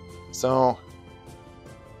 So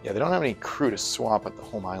yeah, they don't have any crew to swap at the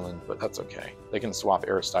home island, but that's okay. They can swap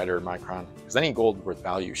Aristida or Micron, because any gold worth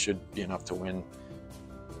value should be enough to win.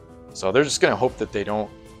 So they're just gonna hope that they don't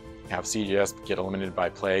have CJS get eliminated by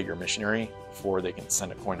Plague or Missionary before they can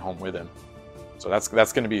send a coin home with him. So that's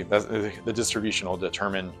going to be the distribution will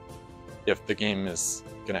determine if the game is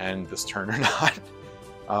going to end this turn or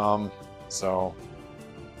not. So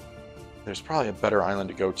there's probably a better island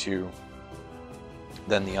to go to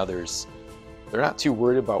than the others. They're not too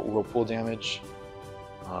worried about whirlpool damage.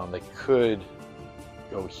 They could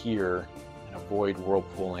go here and avoid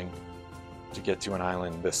whirlpooling to get to an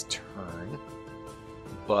island this turn.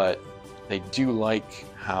 But they do like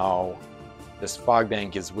how this fog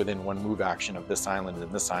bank is within 1 move action of this island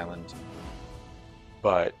and this island,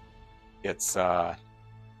 but it's not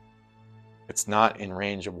in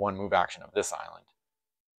range of 1 move action of this island.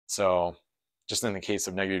 So just in the case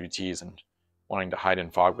of negative UTs and wanting to hide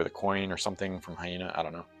in fog with a coin or something from Hyena, I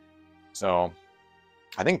don't know. So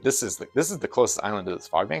I think this is the closest island to this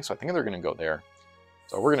fog bank, so I think they're going to go there.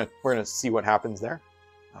 So we're gonna see what happens there.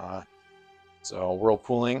 So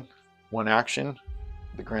whirlpooling, 1 action,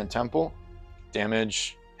 the Grand Temple,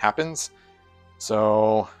 damage happens.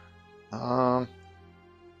 So I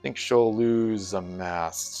think she'll lose a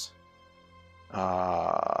mast.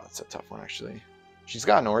 It's a tough one actually. She's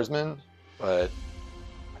got an oarsman, but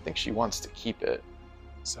I think she wants to keep it.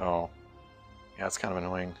 So yeah, it's kind of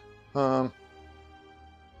annoying.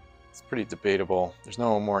 It's pretty debatable. There's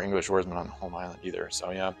no more English oarsmen on the home island either.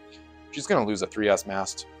 So yeah, she's gonna lose a 3S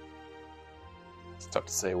mast. It's tough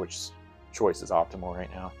to say which choice is optimal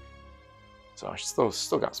right now. So she's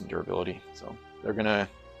still got some durability. So they're gonna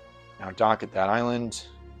now dock at that island,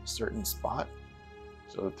 a certain spot,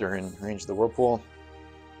 so that they're in range of the whirlpool.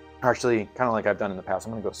 Actually, kind of like I've done in the past,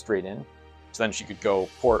 I'm gonna go straight in. So then she could go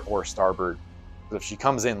port or starboard. But if she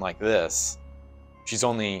comes in like this, she's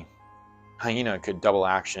only, Hyena could double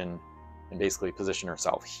action and basically position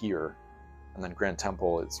herself here. And then Grand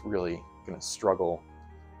Temple is really gonna struggle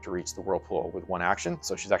to reach the whirlpool with 1 action.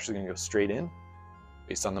 So she's actually gonna go straight in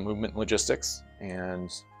based on the movement and logistics,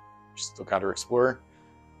 and she's still got her explorer.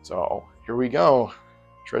 So here we go,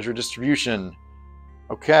 treasure distribution.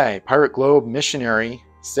 Okay, Pirate Globe, Missionary,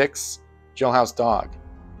 6, Jailhouse Dog.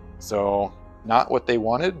 So not what they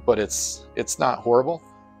wanted, but it's not horrible.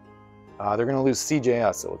 They're gonna lose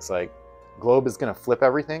CJS, it looks like. Globe is gonna flip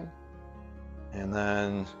everything, and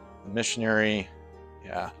then the Missionary,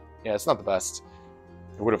 yeah, it's not the best.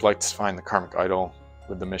 I would have liked to find the Karmic Idol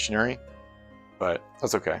with the Missionary, but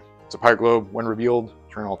that's okay. So Pirate Globe, when revealed,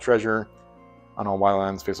 turn all treasure on all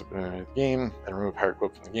wildlands face up in the game, and remove Pirate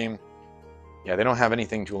Globe from the game. Yeah, they don't have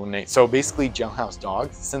anything to eliminate. So basically, Jailhouse Dog,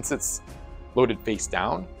 since it's loaded face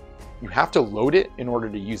down, you have to load it in order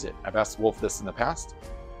to use it. I've asked Wolf this in the past.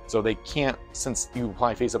 So they can't, since you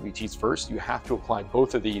apply face up UTs first, you have to apply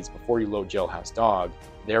both of these before you load Jailhouse Dog.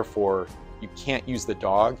 Therefore, you can't use the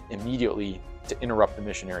dog immediately to interrupt the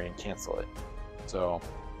Missionary and cancel it. So,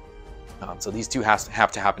 so these two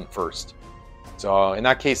have to happen first. So in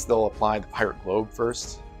that case, they'll apply the Pirate Globe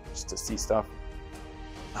first, just to see stuff.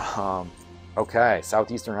 Okay,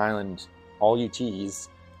 Southeastern Island, all UTs,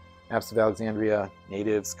 Maps of Alexandria,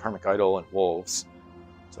 Natives, Karmic Idol, and Wolves.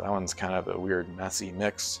 So that one's kind of a weird, messy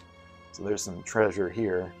mix. So there's some treasure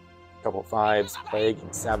here. A couple 5s, Plague,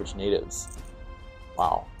 and Savage Natives.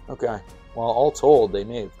 Wow, okay. Well, all told, they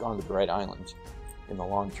may have gone to the right island in the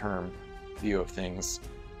long-term view of things.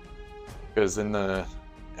 Because in the,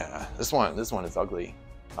 yeah, this one is ugly.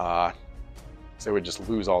 So they would just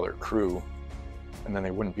lose all their crew, and then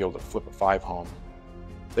they wouldn't be able to flip a 5 home.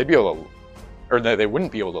 They'd be able to, or they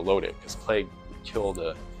wouldn't be able to load it because Plague would kill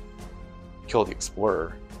the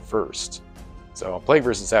Explorer first. So Plague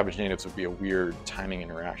versus Savage Natives would be a weird timing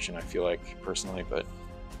interaction, I feel like, personally. But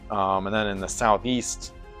and then in the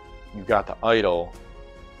southeast, you've got the idol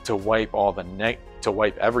to wipe all the to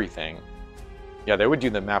wipe everything. Yeah, they would do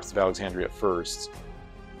the Maps of Alexandria first,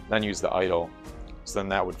 then use the idol. So then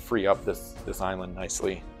that would free up this island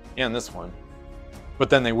nicely, and this one. But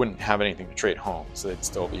then they wouldn't have anything to trade home, so they'd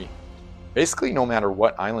still be basically, no matter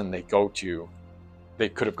what island they go to, they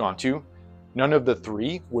could have gone to, none of the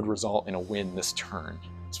three would result in a win this turn,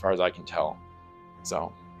 as far as I can tell.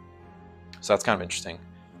 So that's kind of interesting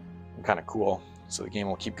and kind of cool. So the game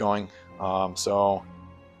will keep going. So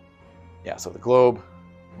the globe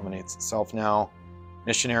eliminates itself now.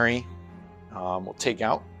 Missionary will take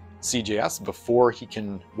out CJS before he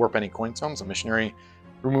can warp any coin zones. So missionary,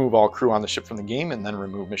 remove all crew on the ship from the game, and then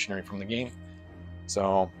remove missionary from the game.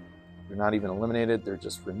 So they're not even eliminated, they're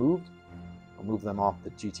just removed. I'll move them off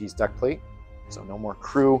the GT's deck plate. So no more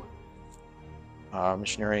crew.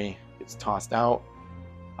 Missionary gets tossed out.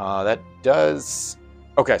 That does,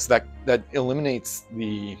 okay, so that eliminates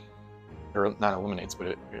the, or not eliminates, but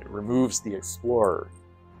it removes the explorer.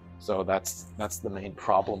 So that's the main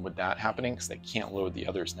problem with that happening, because they can't load the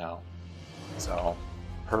others now. So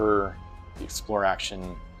the explore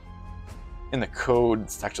action in the code,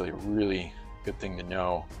 it's actually a really good thing to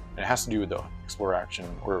know. And it has to do with the explore action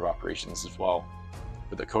order of operations as well.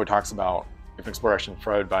 But the code talks about if an explore action is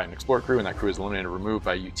provided by an explorer crew and that crew is eliminated or removed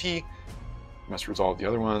by UT, you must resolve the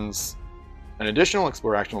other ones. An additional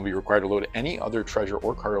explorer action will be required to load any other treasure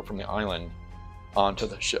or cargo from the island onto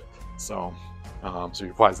the ship. So he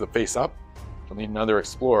applies the face up. You'll need another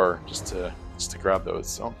explorer just to grab those.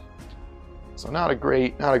 So not a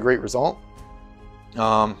great result.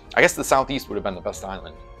 I guess the southeast would have been the best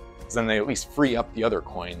island, because then they at least free up the other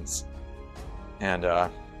coins and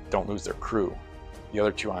don't lose their crew. The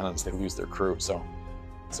other two islands, they lose their crew.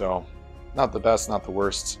 So not the best, not the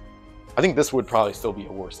worst. I think this would probably still be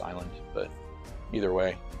a worse island, but either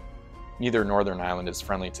way, neither northern island is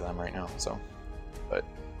friendly to them right now. So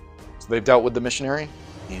they've dealt with the missionary,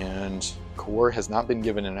 and Core has not been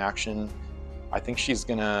given an action. I think she's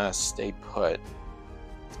gonna stay put.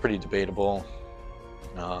 It's pretty debatable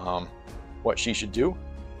what she should do.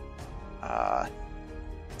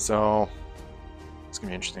 So it's gonna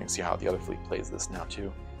be interesting to see how the other fleet plays this now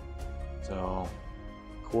too. So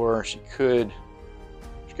Core, she could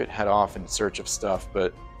head off in search of stuff,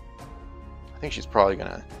 but I think she's probably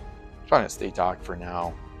gonna stay docked for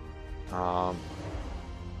now.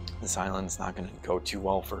 This island's not gonna go too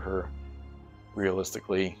well for her,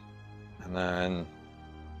 realistically. And then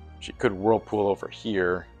she could whirlpool over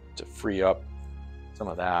here to free up some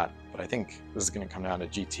of that, but I think this is going to come down to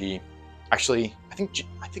GT. Actually, I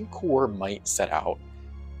think Core might set out.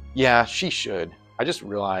 Yeah, she should. I just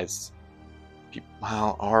realized,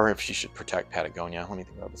 well, or if she should protect Patagonia. Let me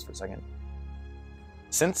think about this for a second.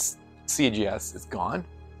 Since CGS is gone,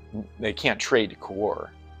 they can't trade to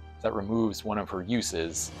Core. That removes one of her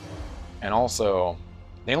uses, and also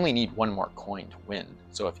they only need one more coin to win.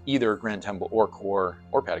 So if either Grand Temple or Core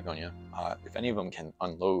or Patagonia, if any of them can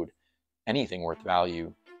unload anything worth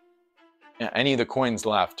value, any of the coins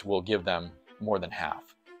left will give them more than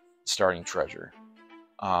half starting treasure.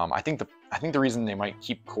 I think the reason they might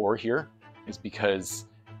keep Core here is because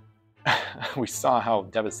we saw how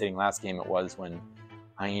devastating last game it was when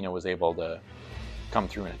Hyena was able to come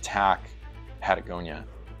through and attack Patagonia.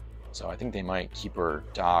 So I think they might keep her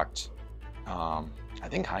docked. I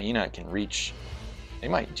think Hyena can reach, they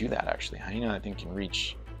might do that actually. Hyena, I think, can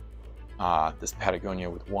reach this Patagonia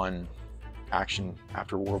with one action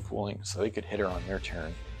after whirlpooling, so they could hit her on their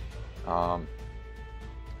turn.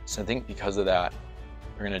 So I think because of that,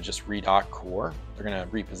 they're gonna just redock Core. They're gonna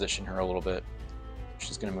reposition her a little bit.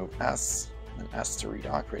 She's gonna move S, and S to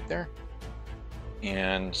redock right there.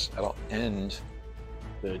 And that'll end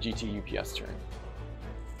the GT UPS turn.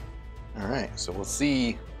 All right, so we'll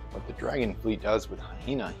see what the Dragon Fleet does with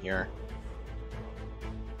Hyena here.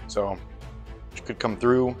 So she could come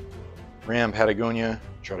through, ram Patagonia,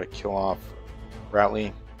 try to kill off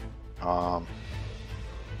Ratley.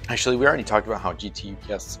 Actually, we already talked about how GT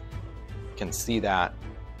UPS can see that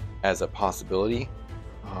as a possibility.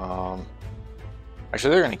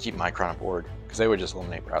 Actually, they're going to keep Micron aboard because they would just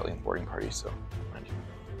eliminate Ratley in the boarding party. So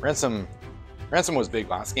Ransom was big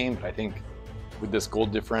last game, but I think with this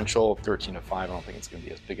gold differential, 13 to 5, I don't think it's going to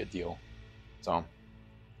be as big a deal. So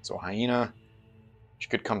Hyena, she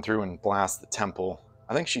could come through and blast the temple.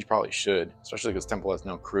 I think she probably should, especially because temple has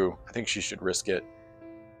no crew. I think she should risk it.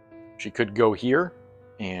 She could go here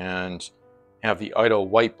and have the idol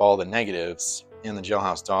wipe all the negatives in the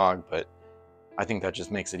jailhouse dog, but I think that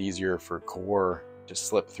just makes it easier for Core just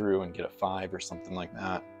slip through and get a 5 or something like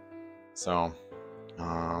that. So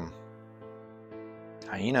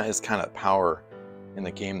Hyena is kind of power in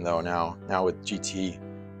the game though now. Now with GT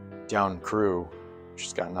down crew,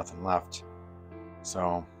 she's got nothing left.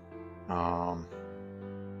 So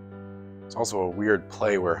it's also a weird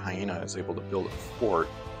play where Hyena is able to build a fort.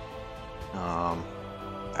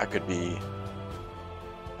 That could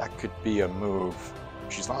be a move.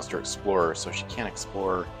 She's lost her explorer, so she can't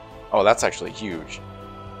explore. Oh, that's actually huge.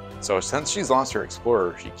 So since she's lost her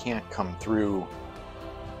explorer, she can't come through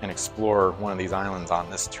and explore one of these islands on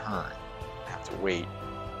this turn. I have to wait.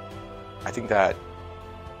 I think that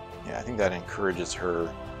encourages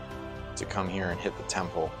her to come here and hit the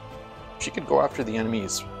temple. She could go after the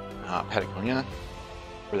enemy's Patagonia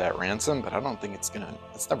for that ransom, but I don't think it's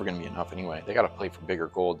never gonna be enough anyway. They gotta play for bigger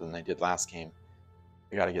gold than they did last game.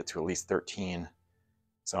 They gotta get to at least 13.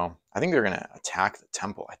 So I think they're gonna attack the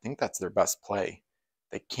temple. I think that's their best play.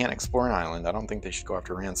 They can't explore an island. I don't think they should go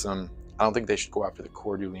after ransom. I don't think they should go after the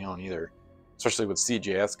Coeur du Lion either, especially with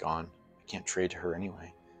CJS gone. I can't trade to her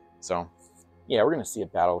anyway. So yeah, we're gonna see a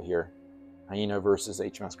battle here. Hyena versus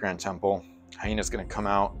HMS Grand Temple. Hyena's gonna come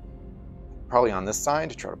out probably on this side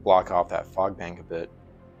to try to block off that fog bank a bit.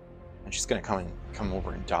 And she's gonna come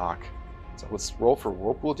over and dock. So let's roll for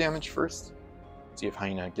whirlpool damage first. See if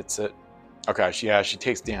Hyena gets it. Okay, she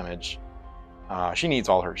takes damage. She needs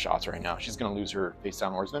all her shots right now. She's gonna lose her face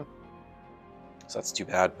down oarsman. So that's too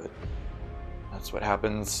bad, but that's what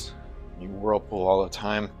happens. You whirlpool all the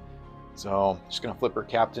time. So she's gonna flip her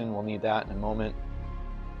captain. We'll need that in a moment.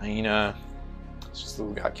 Hyena, she's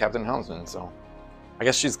still got Captain Helmsman, so I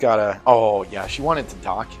guess she's gotta, oh yeah, she wanted to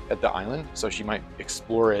dock at the island, so she might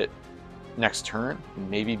explore it next turn and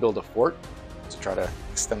maybe build a fort to try to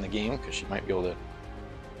extend the game, because she might be able to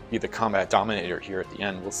be the combat dominator here at the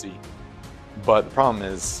end. We'll see. But the problem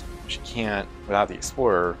is she can't, without the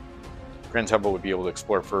explorer, Grand Temple would be able to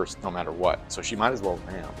explore first no matter what. So she might as well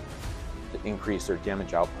ram to increase her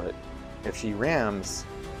damage output. If she rams,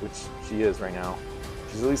 which she is right now,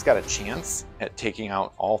 she's at least got a chance at taking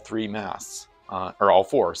out all 3 masts, or all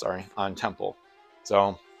 4, sorry, on Temple.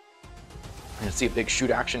 So we're gonna see a big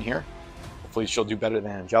shoot action here. Hopefully she'll do better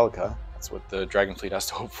than Angelica. That's what the Dragon Fleet has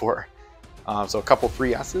to hope for. So a couple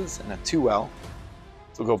 3 S's and a 2L.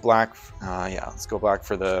 So we'll go black, yeah, let's go black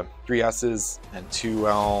for the 3 S's and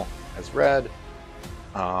 2L as red.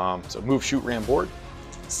 So move, shoot, ram, board.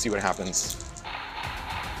 Let's see what happens.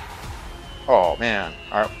 Oh man,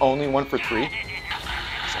 our only 1 for 3.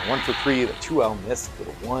 So 1 for 3, the 2L missed with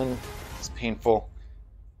a 1. It's painful,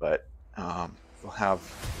 but we'll have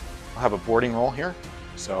a boarding roll here.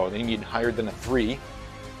 So they need higher than a 3,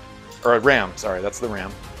 or a ram, sorry, that's the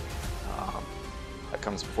ram. That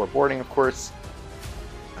comes before boarding, of course.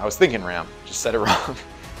 I was thinking ram, just said it wrong.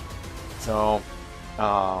 So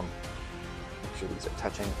make sure these are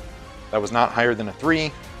touching. That was not higher than a 3,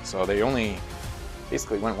 so they only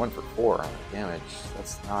basically went 1 for 4 on the damage.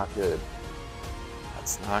 That's not good.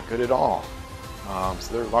 That's not good at all.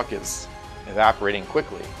 So their luck is evaporating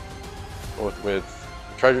quickly, both with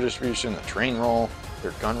the treasure distribution, the terrain roll.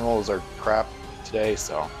 Their gun rolls are crap today,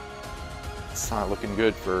 so it's not looking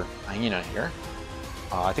good for Hyena here.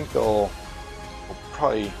 I think they'll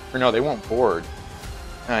probably, or no, they won't board.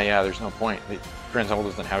 Yeah, there's no point. Grand Temple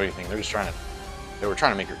doesn't have anything. They're just they were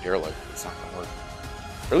trying to make her derelict. It's not gonna work.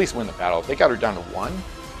 Or at least win the battle. If they got her down to 1,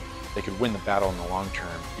 they could win the battle in the long term,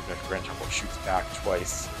 even if Grand Temple shoots back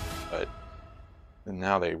twice. But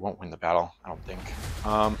now they won't win the battle, I don't think.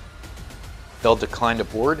 They'll decline to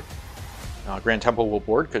board. Grand Temple will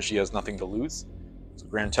board because she has nothing to lose. So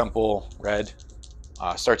Grand Temple, red,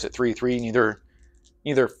 starts at 3-3.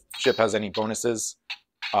 Neither ship has any bonuses.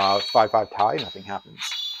 5-5 tie, nothing happens.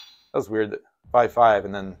 That was weird. 5-5,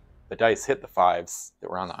 and then the dice hit the 5s that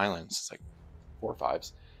were on the islands. It's like 4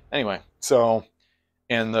 5s. Anyway, so,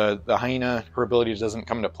 and the Hyena, her ability doesn't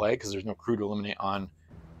come into play because there's no crew to eliminate on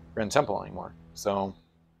Grand Temple anymore. So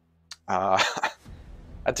that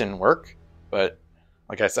didn't work. But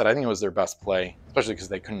like I said, I think it was their best play, especially because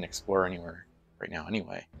they couldn't explore anywhere right now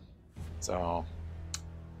anyway. So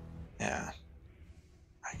yeah,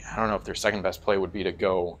 I don't know if their second best play would be to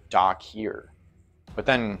go dock here. But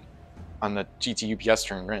then on the GT UPS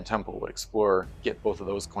turn, Grand Temple would explore, get both of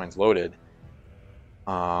those coins loaded.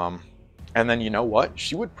 And then you know what?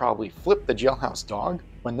 She would probably flip the jailhouse dog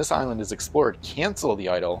when this island is explored, cancel the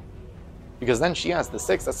idol, because then she has the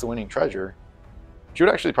 6, that's the winning treasure. She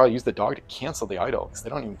would actually probably use the dog to cancel the idol because they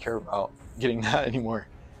don't even care about getting that anymore.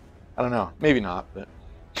 I don't know, maybe not, but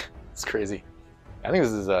it's crazy. I think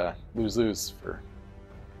this is a lose-lose for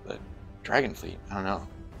the Dragon Fleet. I don't know.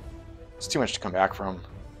 It's too much to come back from.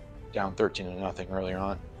 down 13-0 earlier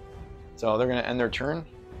on. So they're going to end their turn.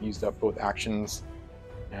 Used up both actions.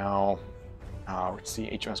 Now, we're see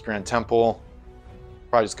HMS Grand Temple.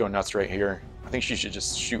 Probably just go nuts right here. I think she should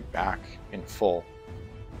just shoot back in full.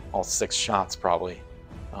 All 6 shots, probably.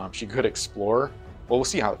 She could explore. Well, we'll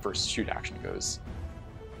see how the first shoot action goes.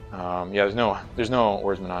 Yeah, there's no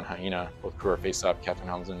oarsman on Hyena. Both crew are face up, Captain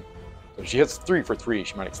Helmsman. So if she hits 3 for 3,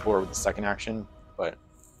 she might explore with the second action. But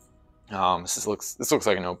this looks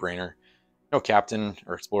like a no-brainer. No captain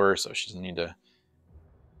or explorer, so she doesn't need to.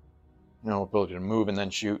 No ability to move and then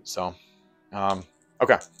shoot. So,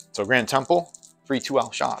 okay. So Grand Temple, 3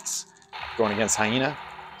 2L shots going against Hyena.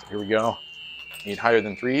 So here we go. Need higher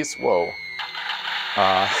than 3s. Whoa.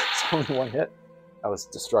 It's only 1 hit. That was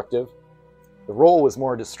destructive. The roll was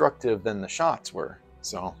more destructive than the shots were.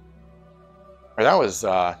 So, or that was,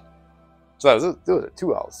 so that was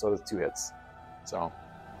 2 Ls. So that's 2 hits. So,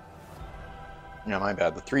 yeah, my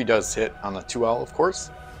bad. The 3 does hit on the 2L, of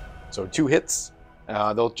course. So 2 hits.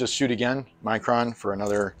 They'll just shoot again. Micron for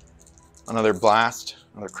another blast,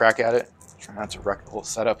 another crack at it. Try not to wreck the whole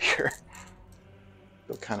setup here.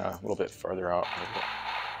 Go kind of a little bit farther out.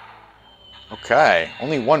 Okay,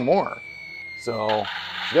 only 1 more. So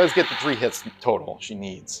she does get the 3 hits total she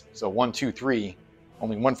needs. So 1, 2, 3.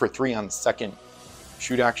 Only 1 for 3 on the second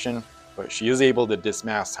shoot action. But she is able to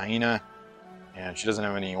dismast Hyena. And she doesn't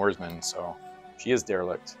have any oarsmen, so she is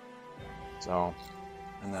derelict. So,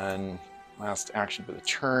 and then last action for the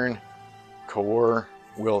turn. Kaor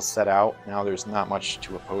will set out. Now there's not much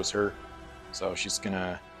to oppose her. So she's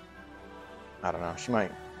gonna, I don't know, she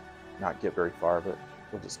might not get very far, but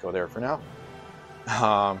we'll just go there for now.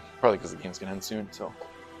 Probably because the game's gonna end soon. So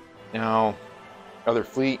now, other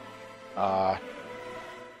fleet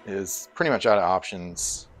is pretty much out of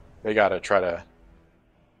options. They gotta try to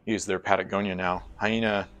use their Patagonia now.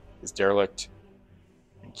 Hyena is derelict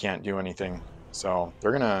and can't do anything. So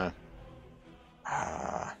they're gonna,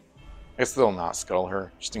 I guess they'll not scuttle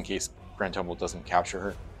her, just in case Grand Temple doesn't capture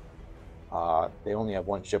her. They only have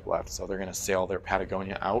 1 ship left, so they're gonna sail their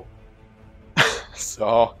Patagonia out.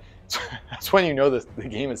 So that's when you know that the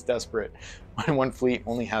game is desperate. When 1 fleet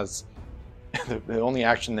only has, the only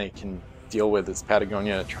action they can deal with is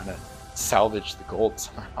Patagonia trying to salvage the gold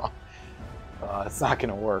somehow. It's not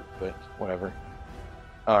gonna work, but whatever.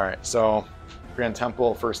 All right, so Grand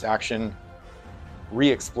Temple, first action,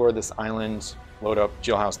 re-explore this island, load up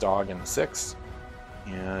Jailhouse Dog in the 6,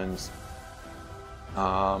 and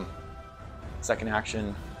second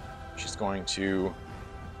action, she's going to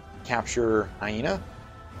capture Hyena.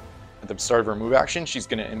 At the start of her move action, she's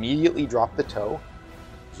going to immediately drop the tow.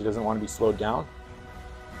 She doesn't want to be slowed down.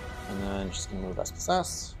 And then she's going to move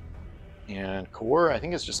SSS. And Kaor, I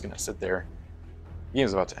think, is just going to sit there. The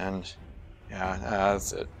game's about to end. Yeah,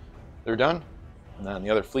 that's it. They're done. And then the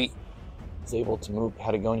other fleet is able to move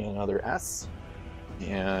Patagonia another S.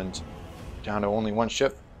 And down to only 1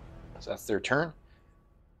 ship. So that's their turn.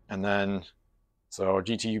 And then, so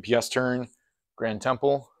GT UPS turn, Grand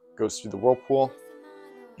Temple goes through the Whirlpool.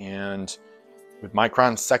 And with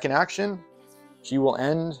Micron's second action, she will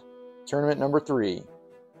end tournament number 3.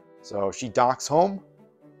 So she docks home,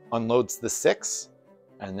 unloads the 6,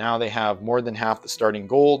 and now they have more than half the starting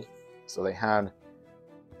gold. So they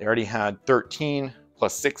already had 13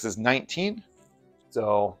 plus 6 is 19.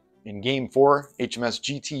 So in game 4, HMS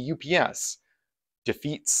GT UPS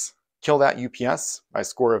defeats Kill That UPS by a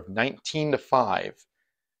score of 19-5.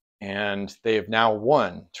 And they have now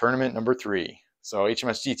won tournament number 3. So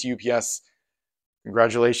HMS GT UPS,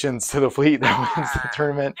 congratulations to the fleet that wins the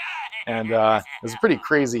tournament. And it was a pretty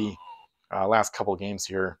crazy last couple games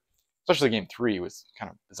here. Especially game 3 was kind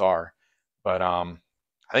of bizarre. But I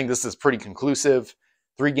think this is pretty conclusive.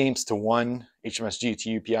 3 games to 1. HMS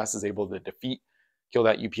GT UPS is able to defeat Kill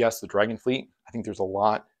That UPS, the Dragon Fleet. I think there's a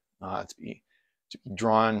lot to be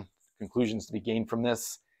drawn, conclusions to be gained from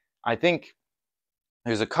this. I think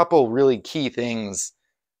there's a couple really key things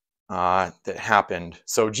that happened.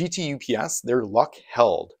 So GT UPS, their luck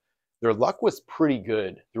held. Their luck was pretty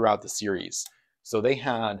good throughout the series. So they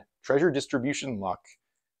had treasure distribution luck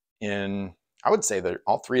in, I would say that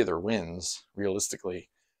all 3 of their wins, realistically,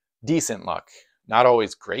 decent luck. Not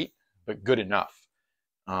always great, but good enough.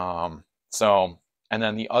 And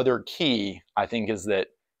then the other key, I think, is that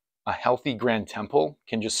a healthy Grand Temple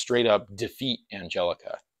can just straight up defeat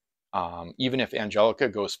Angelica. Even if Angelica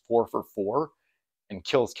goes 4 for 4 and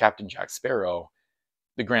kills Captain Jack Sparrow,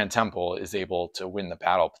 the Grand Temple is able to win the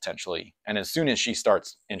battle potentially. And as soon as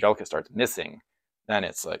Angelica starts missing, then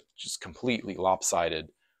it's like just completely lopsided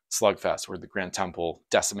slugfest where the Grand Temple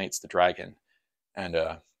decimates the dragon. And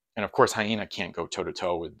of course, Hyena can't go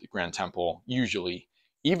toe-to-toe with the Grand Temple usually,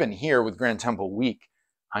 even here with Grand Temple weak,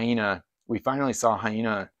 Hyena, we finally saw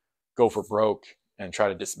Hyena go for broke and try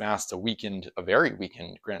to dismask a very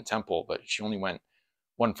weakened Grand Temple, but she only went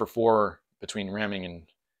 1 for 4 between ramming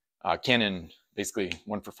and cannon, basically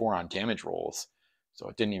 1 for 4 on damage rolls. So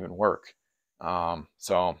it didn't even work.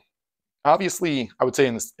 So obviously, I would say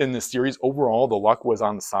in this series, overall, the luck was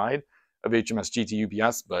on the side of HMS GT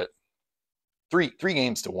UPS, but three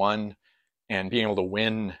games to 1 and being able to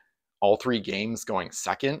win all 3 games going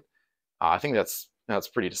second, I think that's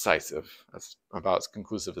pretty decisive. That's about as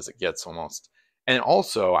conclusive as it gets almost. And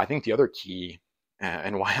also, I think the other key,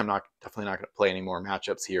 and why I'm definitely not going to play any more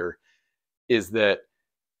matchups here, is that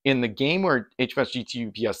in the game where HMS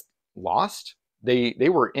GT UPS lost, they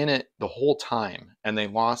were in it the whole time, and they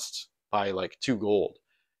lost by like 2 gold,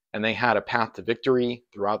 and they had a path to victory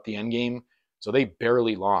throughout the end game, so they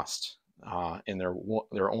barely lost in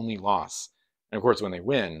their only loss. And of course, when they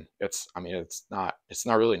win, it's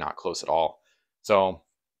really not close at all. So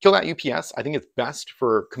kill that UPS. I think it's best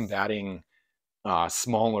for combating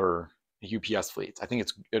smaller UPS fleets. I think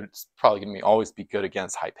it's probably going to always be good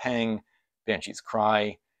against Haipeng, Banshee's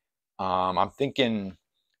Cry. I'm thinking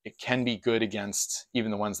it can be good against even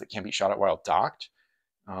the ones that can't be shot at while docked,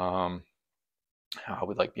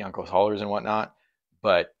 with like Bianco's haulers and whatnot.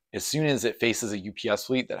 But as soon as it faces a UPS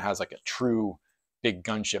fleet that has like a true big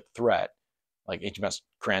gunship threat, like HMS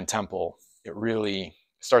Grand Temple, it really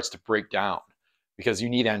starts to break down, because you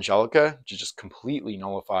need Angelica to just completely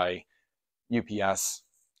nullify UPS.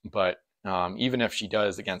 But even if she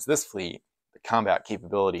does against this fleet, the combat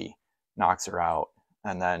capability knocks her out.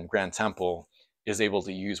 And then Grand Temple is able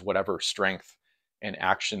to use whatever strength and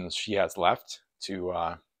actions she has left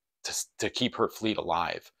to keep her fleet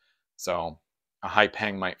alive. So a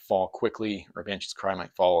Haipeng might fall quickly, or Banshee's Cry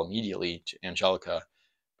might fall immediately to Angelica,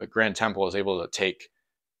 but Grand Temple is able to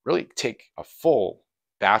really take a full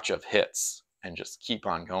batch of hits and just keep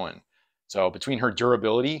on going. So between her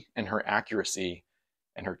durability and her accuracy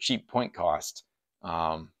and her cheap point cost,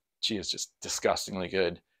 she is just disgustingly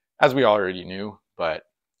good, as we already knew. But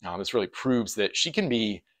this really proves that she can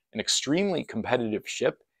be an extremely competitive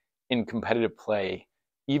ship in competitive play,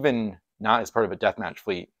 even not as part of a deathmatch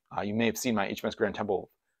fleet. You may have seen my HMS Grand Temple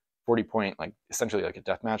 40 point, essentially like a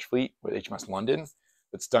deathmatch fleet with HMS London.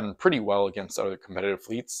 It's done pretty well against other competitive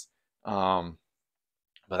fleets. But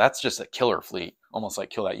that's just a killer fleet, almost like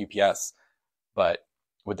kill that UPS. But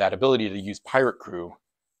with that ability to use pirate crew,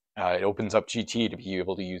 it opens up GT to be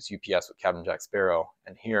able to use UPS with Captain Jack Sparrow.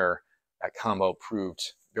 And here, that combo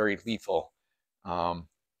proved very lethal. And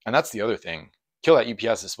that's the other thing. Kill that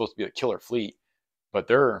UPS is supposed to be a killer fleet, but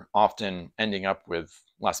they're often ending up with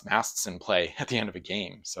less masts in play at the end of a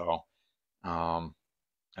game. So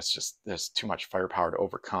there's too much firepower to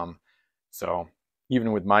overcome. So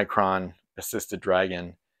even with Micron assisted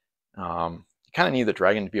Dragon, you kind of need the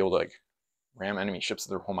Dragon to be able to ram enemy ships to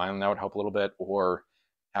their home island. That would help a little bit, or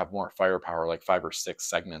have more firepower, like 5 or 6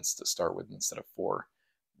 segments to start with instead of 4.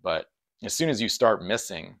 But as soon as you start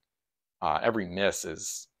missing, every miss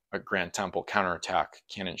is a Grand Temple counterattack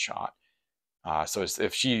cannon shot. So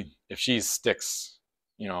if she sticks,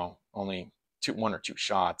 only 1 or 2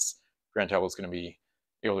 shots, Grand Temple is going to be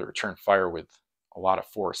able to return fire with a lot of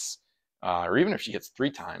force. Or even if she hits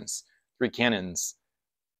 3 times, 3 cannons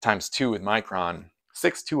times 2 with Micron,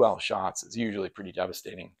 6 2L shots is usually pretty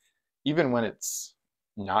devastating. Even when it's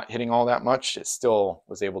not hitting all that much, it still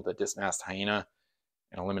was able to dismast Hyena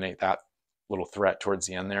and eliminate that little threat towards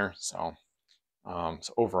the end there. So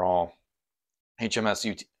overall,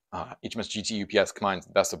 HMS GT UPS combines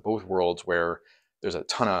the best of both worlds, where there's a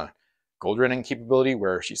ton of gold running capability,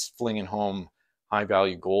 where she's flinging home high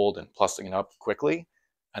value gold and plussing it up quickly.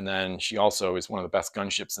 And then she also is one of the best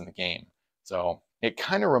gunships in the game. So it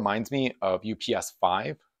kind of reminds me of UPS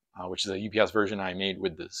 5, which is a UPS version I made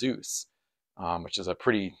with the Zeus, which is a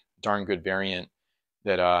pretty darn good variant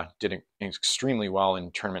that did extremely well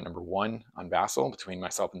in tournament number 1 on Vassal between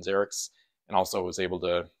myself and Xerix, and also was able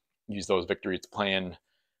to use those victories to play in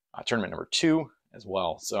tournament number 2 as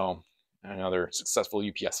well. So another successful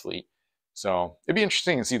UPS fleet. So it'd be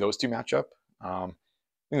interesting to see those 2 match up. I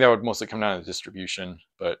think that would mostly come down to the distribution,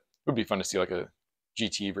 but it would be fun to see like a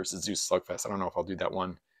GT versus Zeus slugfest. I don't know if I'll do that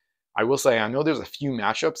one. I will say, I know there's a few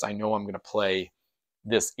matchups I know I'm going to play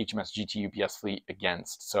this HMS GT UPS fleet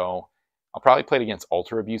against. So I'll probably play it against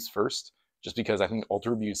Ultra Abuse first, just because I think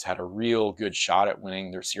Ultra Abuse had a real good shot at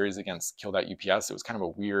winning their series against Kill That UPS. It was kind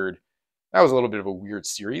of that was a little bit of a weird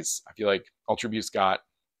series. I feel like Ultra Abuse got,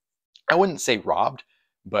 I wouldn't say robbed,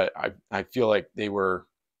 but I feel like they were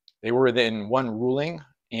within one ruling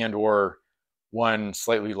and/or one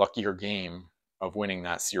slightly luckier game of winning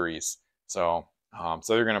that series. So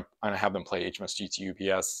So they're going to have them play HMS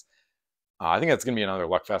GT UPS. I think that's going to be another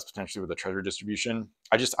luck fest potentially with the treasure distribution.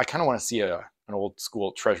 I kind of want to see an old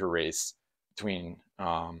school treasure race between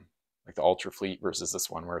like the Ultra Fleet versus this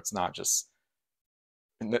one, where it's not just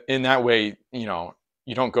in that way, you know,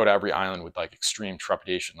 you don't go to every island with like extreme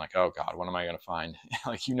trepidation, like, oh God, what am I going to find?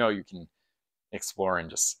 Like, you know, you can explore and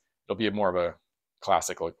just, it'll be more of a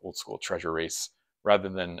classic, like old school treasure race rather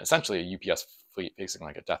than essentially a UPS fleet facing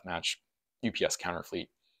like a deathmatch UPS counter fleet.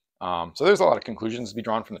 So there's a lot of conclusions to be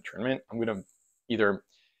drawn from the tournament. I'm going to either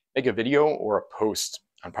make a video or a post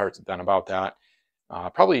on Pirates of Den about that.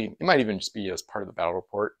 Probably, it might even just be as part of the battle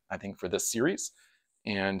report, I think, for this series.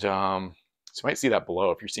 And so you might see that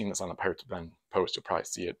below. If you're seeing this on the Pirates of Den post, you'll probably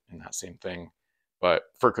see it in that same thing. But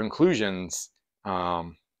for conclusions,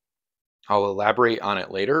 I'll elaborate on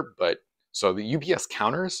it later. But so the UPS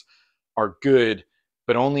counters are good,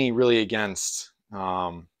 but only really against,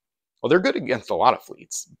 well, they're good against a lot of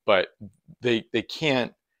fleets, but they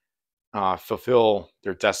can't fulfill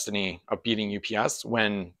their destiny of beating UPS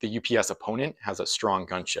when the UPS opponent has a strong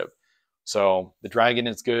gunship. So the Dragon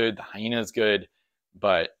is good, the Hyena is good,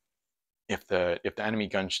 but if the enemy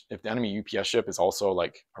UPS ship is also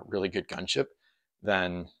like a really good gunship,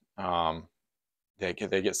 then they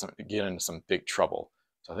get into some big trouble.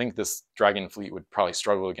 So I think this Dragon fleet would probably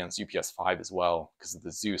struggle against UPS 5 as well, because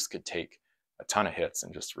the Zeus could take a ton of hits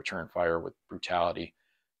and just return fire with brutality.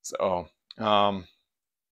 So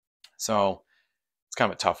so it's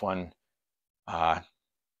kind of a tough one.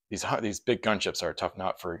 These big gunships are a tough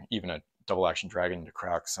nut for even a double action Dragon to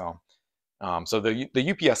crack. So so the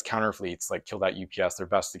UPS counter fleets, like Kill That UPS, they're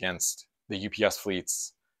best against the UPS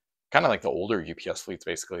fleets, kind of like the older UPS fleets,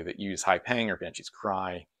 basically, that use High Pang or Banshee's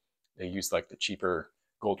Cry. They use like the cheaper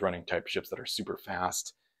gold running type ships that are super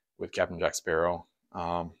fast with Captain Jack Sparrow,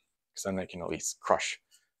 because then they can at least crush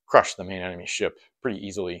the main enemy ship pretty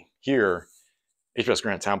easily. Here, HMS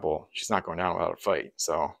Grand Temple, she's not going down without a fight,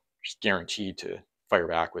 so she's guaranteed to fire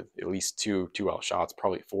back with at least two L shots,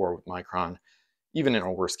 probably 4 with Micron, even in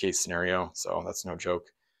a worst case scenario. So that's no joke.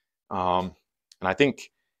 And I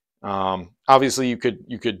think obviously you could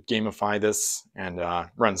gamify this and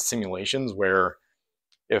run simulations where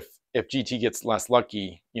if GT gets less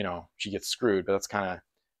lucky, you know, she gets screwed. But that's kind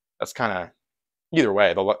of either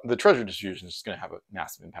way. The treasure distribution is just going to have a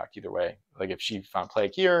massive impact either way. Like if she found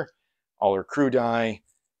plague here, all her crew die.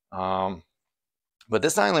 But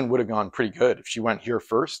this island would have gone pretty good if she went here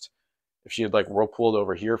first. If she had like whirlpooled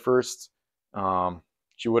over here first,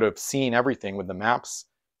 she would have seen everything with the maps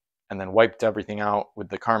and then wiped everything out with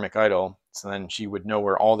the karmic idol. So then she would know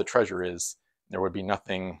where all the treasure is. There would be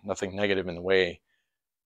nothing negative in the way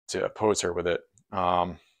to oppose her with it.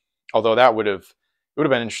 Although it would have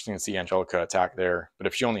been interesting to see Angelica attack there. But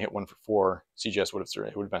if she only hit 1 for 4, CGS would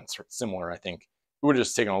have been similar. I think it would have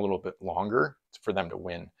just taken a little bit longer for them to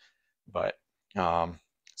win. But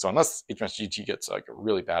so unless HMS GT gets like a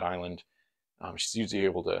really bad island, she's usually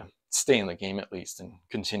able to stay in the game at least and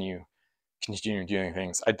continue doing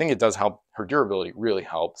things. I think it does help. Her durability really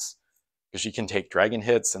helps because she can take Dragon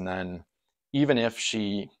hits, and then even if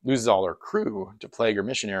she loses all her crew to Plague or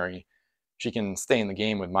Missionary, she can stay in the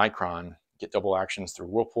game with Micron, get double actions through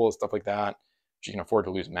Whirlpool, stuff like that. She can afford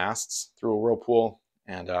to lose masts through a Whirlpool,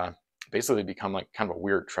 and basically become like kind of a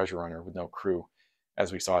weird treasure runner with no crew,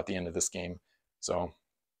 as we saw at the end of this game. So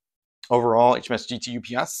overall, HMS GT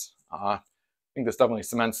UPS, I think this definitely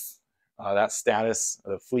cements that status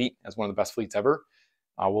of the fleet as one of the best fleets ever.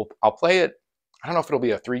 I'll play it. I don't know if it'll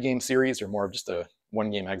be a 3-game series or more of just a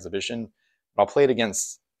 1-game exhibition, but I'll play it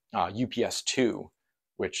against UPS 2,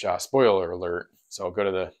 which spoiler alert. So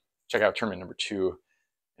check out tournament number 2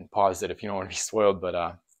 and pause it if you don't want to be spoiled. But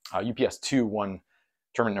UPS 2 won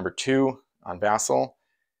tournament number 2 on Vassal.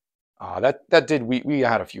 We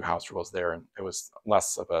had a few house rules there, and it was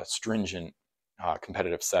less of a stringent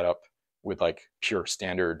competitive setup with like pure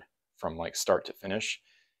standard from like start to finish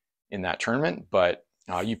in that tournament. But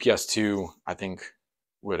UPS 2, I think,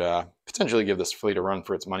 would potentially give this fleet a run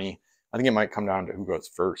for its money. I think it might come down to who goes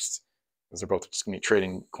first, because they're both just gonna be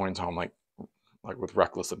trading coins home like with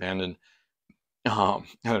reckless abandon. And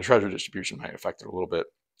the treasure distribution might affect it a little bit.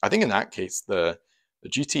 I think in that case, the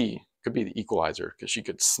GT could be the equalizer, because she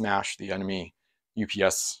could smash the enemy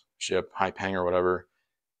UPS ship, High Pang or whatever,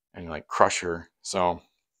 and like crush her. So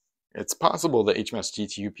it's possible that HMS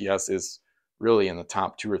GT UPS is really in the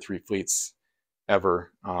top 2 or 3 fleets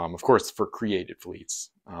ever. Of course, for created fleets.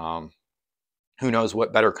 Who knows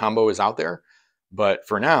what better combo is out there? But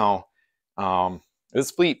for now, this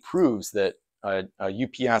fleet proves that a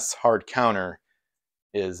UPS hard counter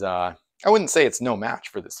is I wouldn't say it's no match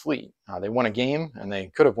for this fleet. They won a game, and they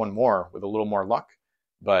could have won more with a little more luck,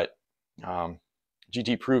 but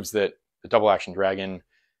GT proves that the double action dragon,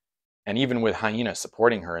 and even with Hyena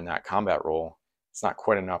supporting her in that combat role, it's not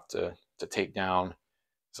quite enough to take down.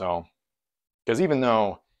 So, because even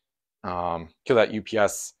though kill that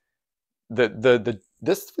UPS,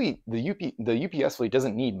 this fleet, the UPS fleet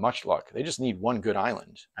doesn't need much luck. They just need one good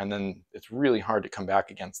island, and then it's really hard to come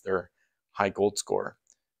back against their high gold score.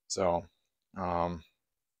 So,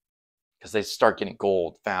 because they start getting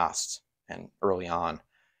gold fast and early on.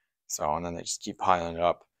 So, and then they just keep piling it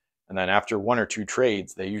up. And then after 1 or 2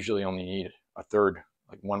 trades, they usually only need a third,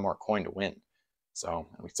 like 1 more coin to win. So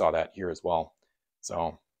we saw that here as well.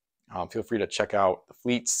 So feel free to check out the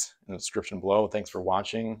fleets in the description below. Thanks for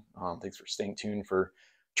watching. Thanks for staying tuned for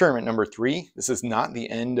tournament number 3. This is not the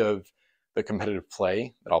end of the competitive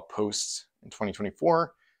play that I'll post in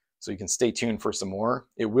 2024. So you can stay tuned for some more.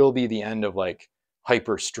 It will be the end of like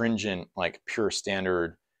hyper stringent, like pure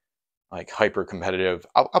standard, like hyper competitive.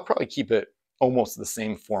 I'll probably keep it almost the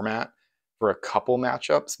same format for a couple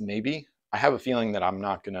matchups, maybe. I have a feeling that I'm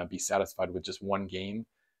not going to be satisfied with just one game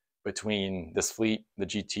between this fleet, the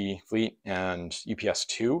GT fleet, and UPS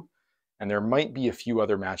 2. And there might be a few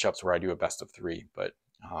other matchups where I do a best of 3, but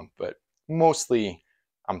mostly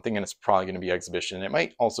I'm thinking it's probably going to be exhibition. It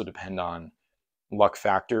might also depend on luck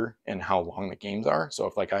factor and how long the games are. So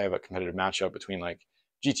if like I have a competitive matchup between like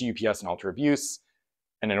GT UPS and Ultra Abuse,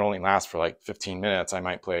 and it only lasts for like 15 minutes, I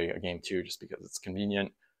might play a game 2 just because it's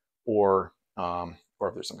convenient, or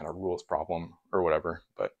if there's some kind of rules problem or whatever.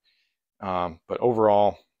 But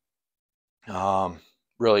overall,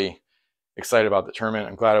 really excited about the tournament.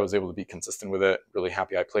 I'm glad I was able to be consistent with it. Really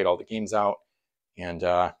happy I played all the games out, and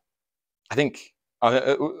I think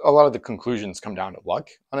a lot of the conclusions come down to luck,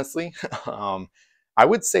 honestly. I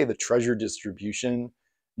would say the treasure distribution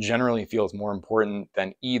generally feels more important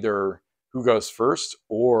than either who goes first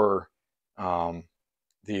or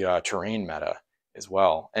the terrain meta as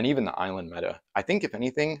well, and even the island meta. I think if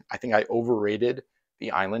anything, I think I overrated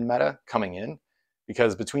the island meta coming in,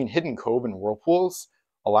 because between Hidden Cove and Whirlpools,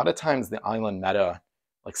 a lot of times the island meta,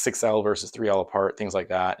 like 6L versus 3L apart, things like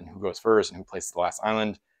that, and who goes first and who places the last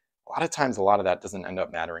island, a lot of times a lot of that doesn't end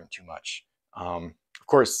up mattering too much. Of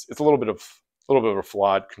course, it's a little bit of a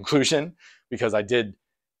flawed conclusion, because I did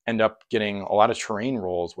end up getting a lot of terrain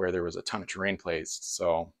rolls where there was a ton of terrain placed.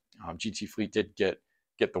 So GT Fleet did get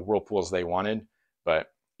the Whirlpools they wanted,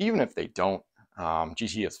 but even if they don't,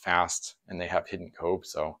 GT is fast and they have Hidden Cove,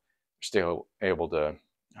 so they're still able to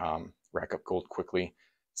rack up gold quickly.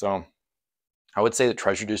 So I would say the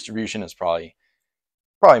treasure distribution is probably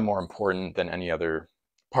more important than any other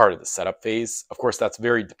part of the setup phase. Of course, that's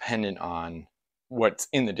very dependent on what's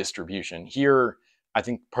in the distribution. Here, I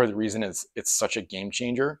think part of the reason is it's such a game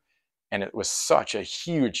changer, and it was such a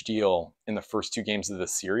huge deal in the first 2 games of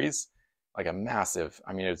this series, like a massive,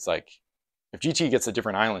 I mean, it's like, if GT gets a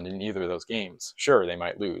different island in either of those games, sure, they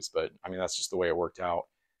might lose, but I mean, that's just the way it worked out.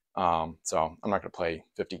 So I'm not going to play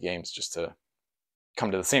 50 games just to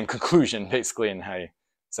come to the same conclusion, basically, and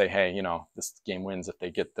say, hey, you know, this game wins if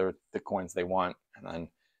they get the coins they want. And then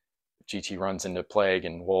if GT runs into Plague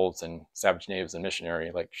and Wolves and Savage Knaves and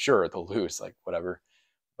Missionary, like, sure, they'll lose, like, whatever.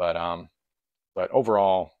 But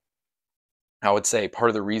overall, I would say part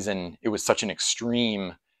of the reason it was such an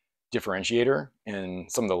extreme differentiator in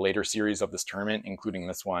some of the later series of this tournament, including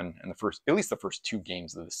this one, and at least the first 2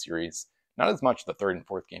 games of this series, not as much the 3rd and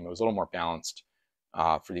 4th game. It was a little more balanced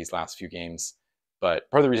for these last few games. But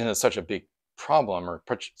part of the reason it's such a big problem, or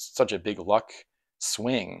such a big luck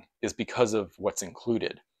swing, is because of what's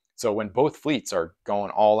included. So when both fleets are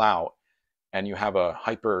going all out and you have a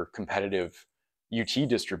hyper competitive UT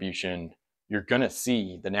distribution, you're going to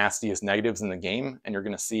see the nastiest negatives in the game, and you're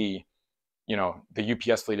going to see, you know, the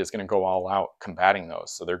UPS fleet is going to go all out combating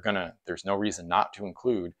those. So there's no reason not to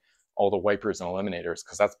include all the wipers and eliminators,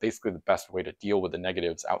 because that's basically the best way to deal with the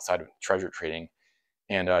negatives outside of treasure trading.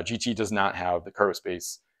 And GT does not have the cargo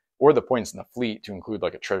space or the points in the fleet to include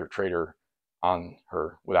like a treasure trader on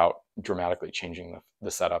her without dramatically changing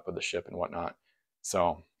the setup of the ship and whatnot.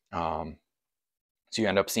 So so you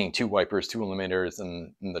end up seeing 2 wipers, 2 eliminators,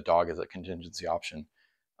 and the dog as a contingency option.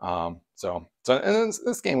 So in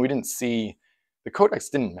this game, we didn't see, the codex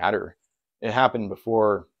didn't matter. It happened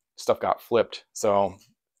before stuff got flipped. So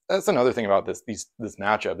that's another thing about this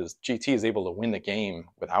matchup, is GT is able to win the game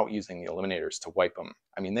without using the eliminators to wipe them.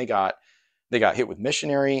 I mean, they got hit with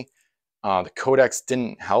Missionary. The codex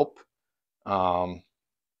didn't help. And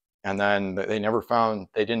then they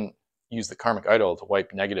didn't use the Karmic Idol to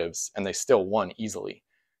wipe negatives, and they still won easily.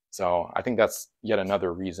 So I think that's yet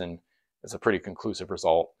another reason. It's a pretty conclusive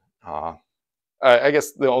result I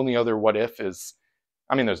guess the only other what if is,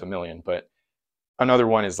 I mean, there's a million, but another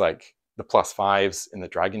one is like the +5s in the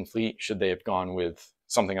Dragon fleet. Should they have gone with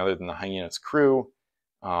something other than the Hyena's crew?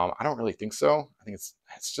 I don't really think so. I think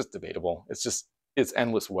it's just debatable. It's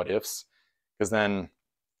endless what ifs. Because then,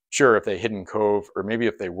 sure, if they hidden cove, or maybe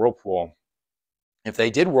if they whirlpool, if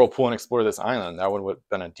they did whirlpool and explore this island, that would have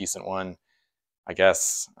been a decent one, I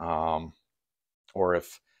guess. Or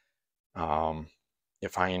if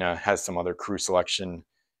Hyena has some other crew selection,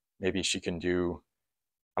 maybe she can do,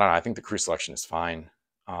 I don't know, I think the crew selection is fine.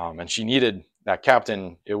 And she needed that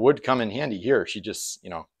captain. It would come in handy here. She just,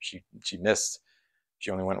 she missed.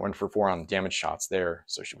 She only went 1 for 4 on damage shots there,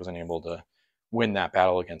 so she wasn't able to win that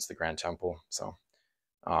battle against the Grand Temple. So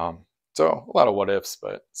a lot of what ifs,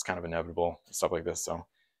 but it's kind of inevitable, stuff like this. So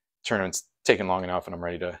tournament's taken long enough, and I'm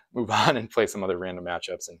ready to move on and play some other random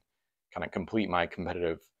matchups and kind of complete my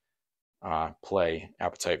competitive play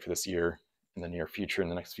appetite for this year in the near future in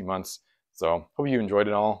the next few months. So hope you enjoyed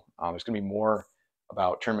it all. There's going to be more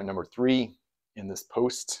about tournament number 3 in this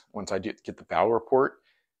post once I get the battle report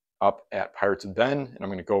up at Pirates of Ben, and I'm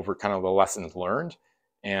going to go over kind of the lessons learned.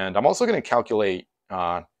 And I'm also going to calculate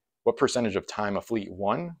what percentage of time a fleet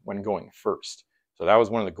won when going first. So that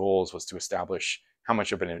was one of the goals, was to establish how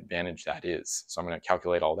much of an advantage that is. So I'm going to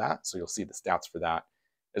calculate all that. So you'll see the stats for that,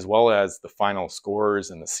 as well as the final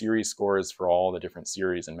scores and the series scores for all the different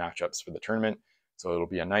series and matchups for the tournament. So it'll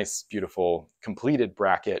be a nice, beautiful, completed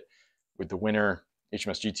bracket with the winner,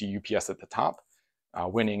 HMS GT UPS, at the top,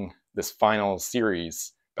 winning this final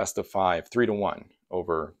series, best of 5, 3-1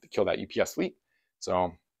 over the Kill That UPS fleet.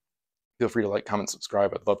 So feel free to like, comment,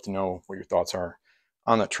 subscribe. I'd love to know what your thoughts are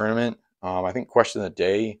on the tournament. I think question of the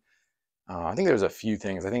day, I think there's a few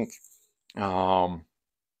things. I think a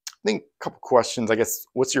couple questions. I guess,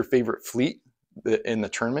 what's your favorite fleet in the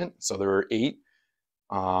tournament? So there were 8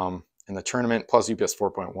 in the tournament, plus UPS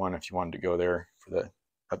 4.1 if you wanted to go there for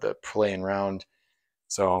the play-in round.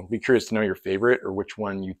 So I'd be curious to know your favorite, or which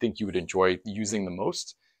one you think you would enjoy using the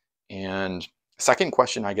most. And second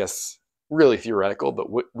question, I guess, really theoretical, but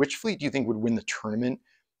which fleet do you think would win the tournament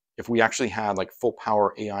if we actually had like full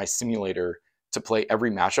power AI simulator to play every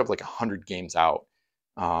matchup like 100 games out?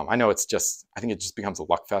 I know I think it just becomes a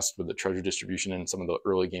luck fest with the treasure distribution and some of the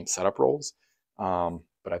early game setup roles.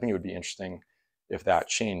 But I think it would be interesting if that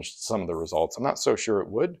changed some of the results. I'm not so sure it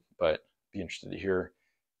would, but be interested to hear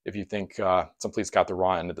if you think some fleets got the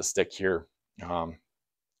raw end of the stick here.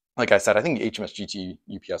 Like I said, I think HMS GT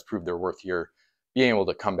UPS proved their worth here, being able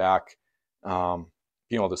to come back, being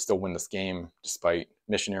able to still win this game despite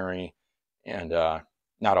missionary and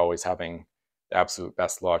not always having the absolute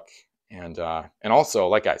best luck. And also,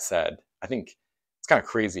 like I said, I think it's kind of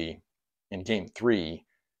crazy. In game 3,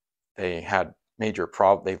 they had major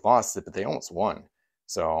problem. They lost it, but they almost won.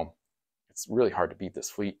 So it's really hard to beat this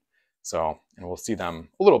fleet. So, and we'll see them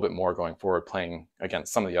a little bit more going forward, playing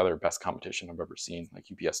against some of the other best competition I've ever seen, like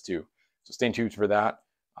UPS 2. So stay tuned for that.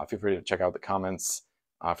 Feel free to check out the comments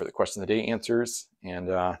for the question of the day answers, and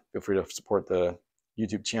feel free to support the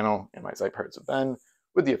YouTube channel and my site, Pirates of Ben,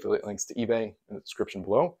 with the affiliate links to eBay in the description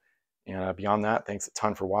below. And beyond that, thanks a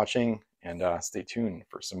ton for watching, and stay tuned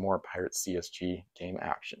for some more Pirates CSG game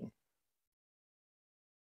action.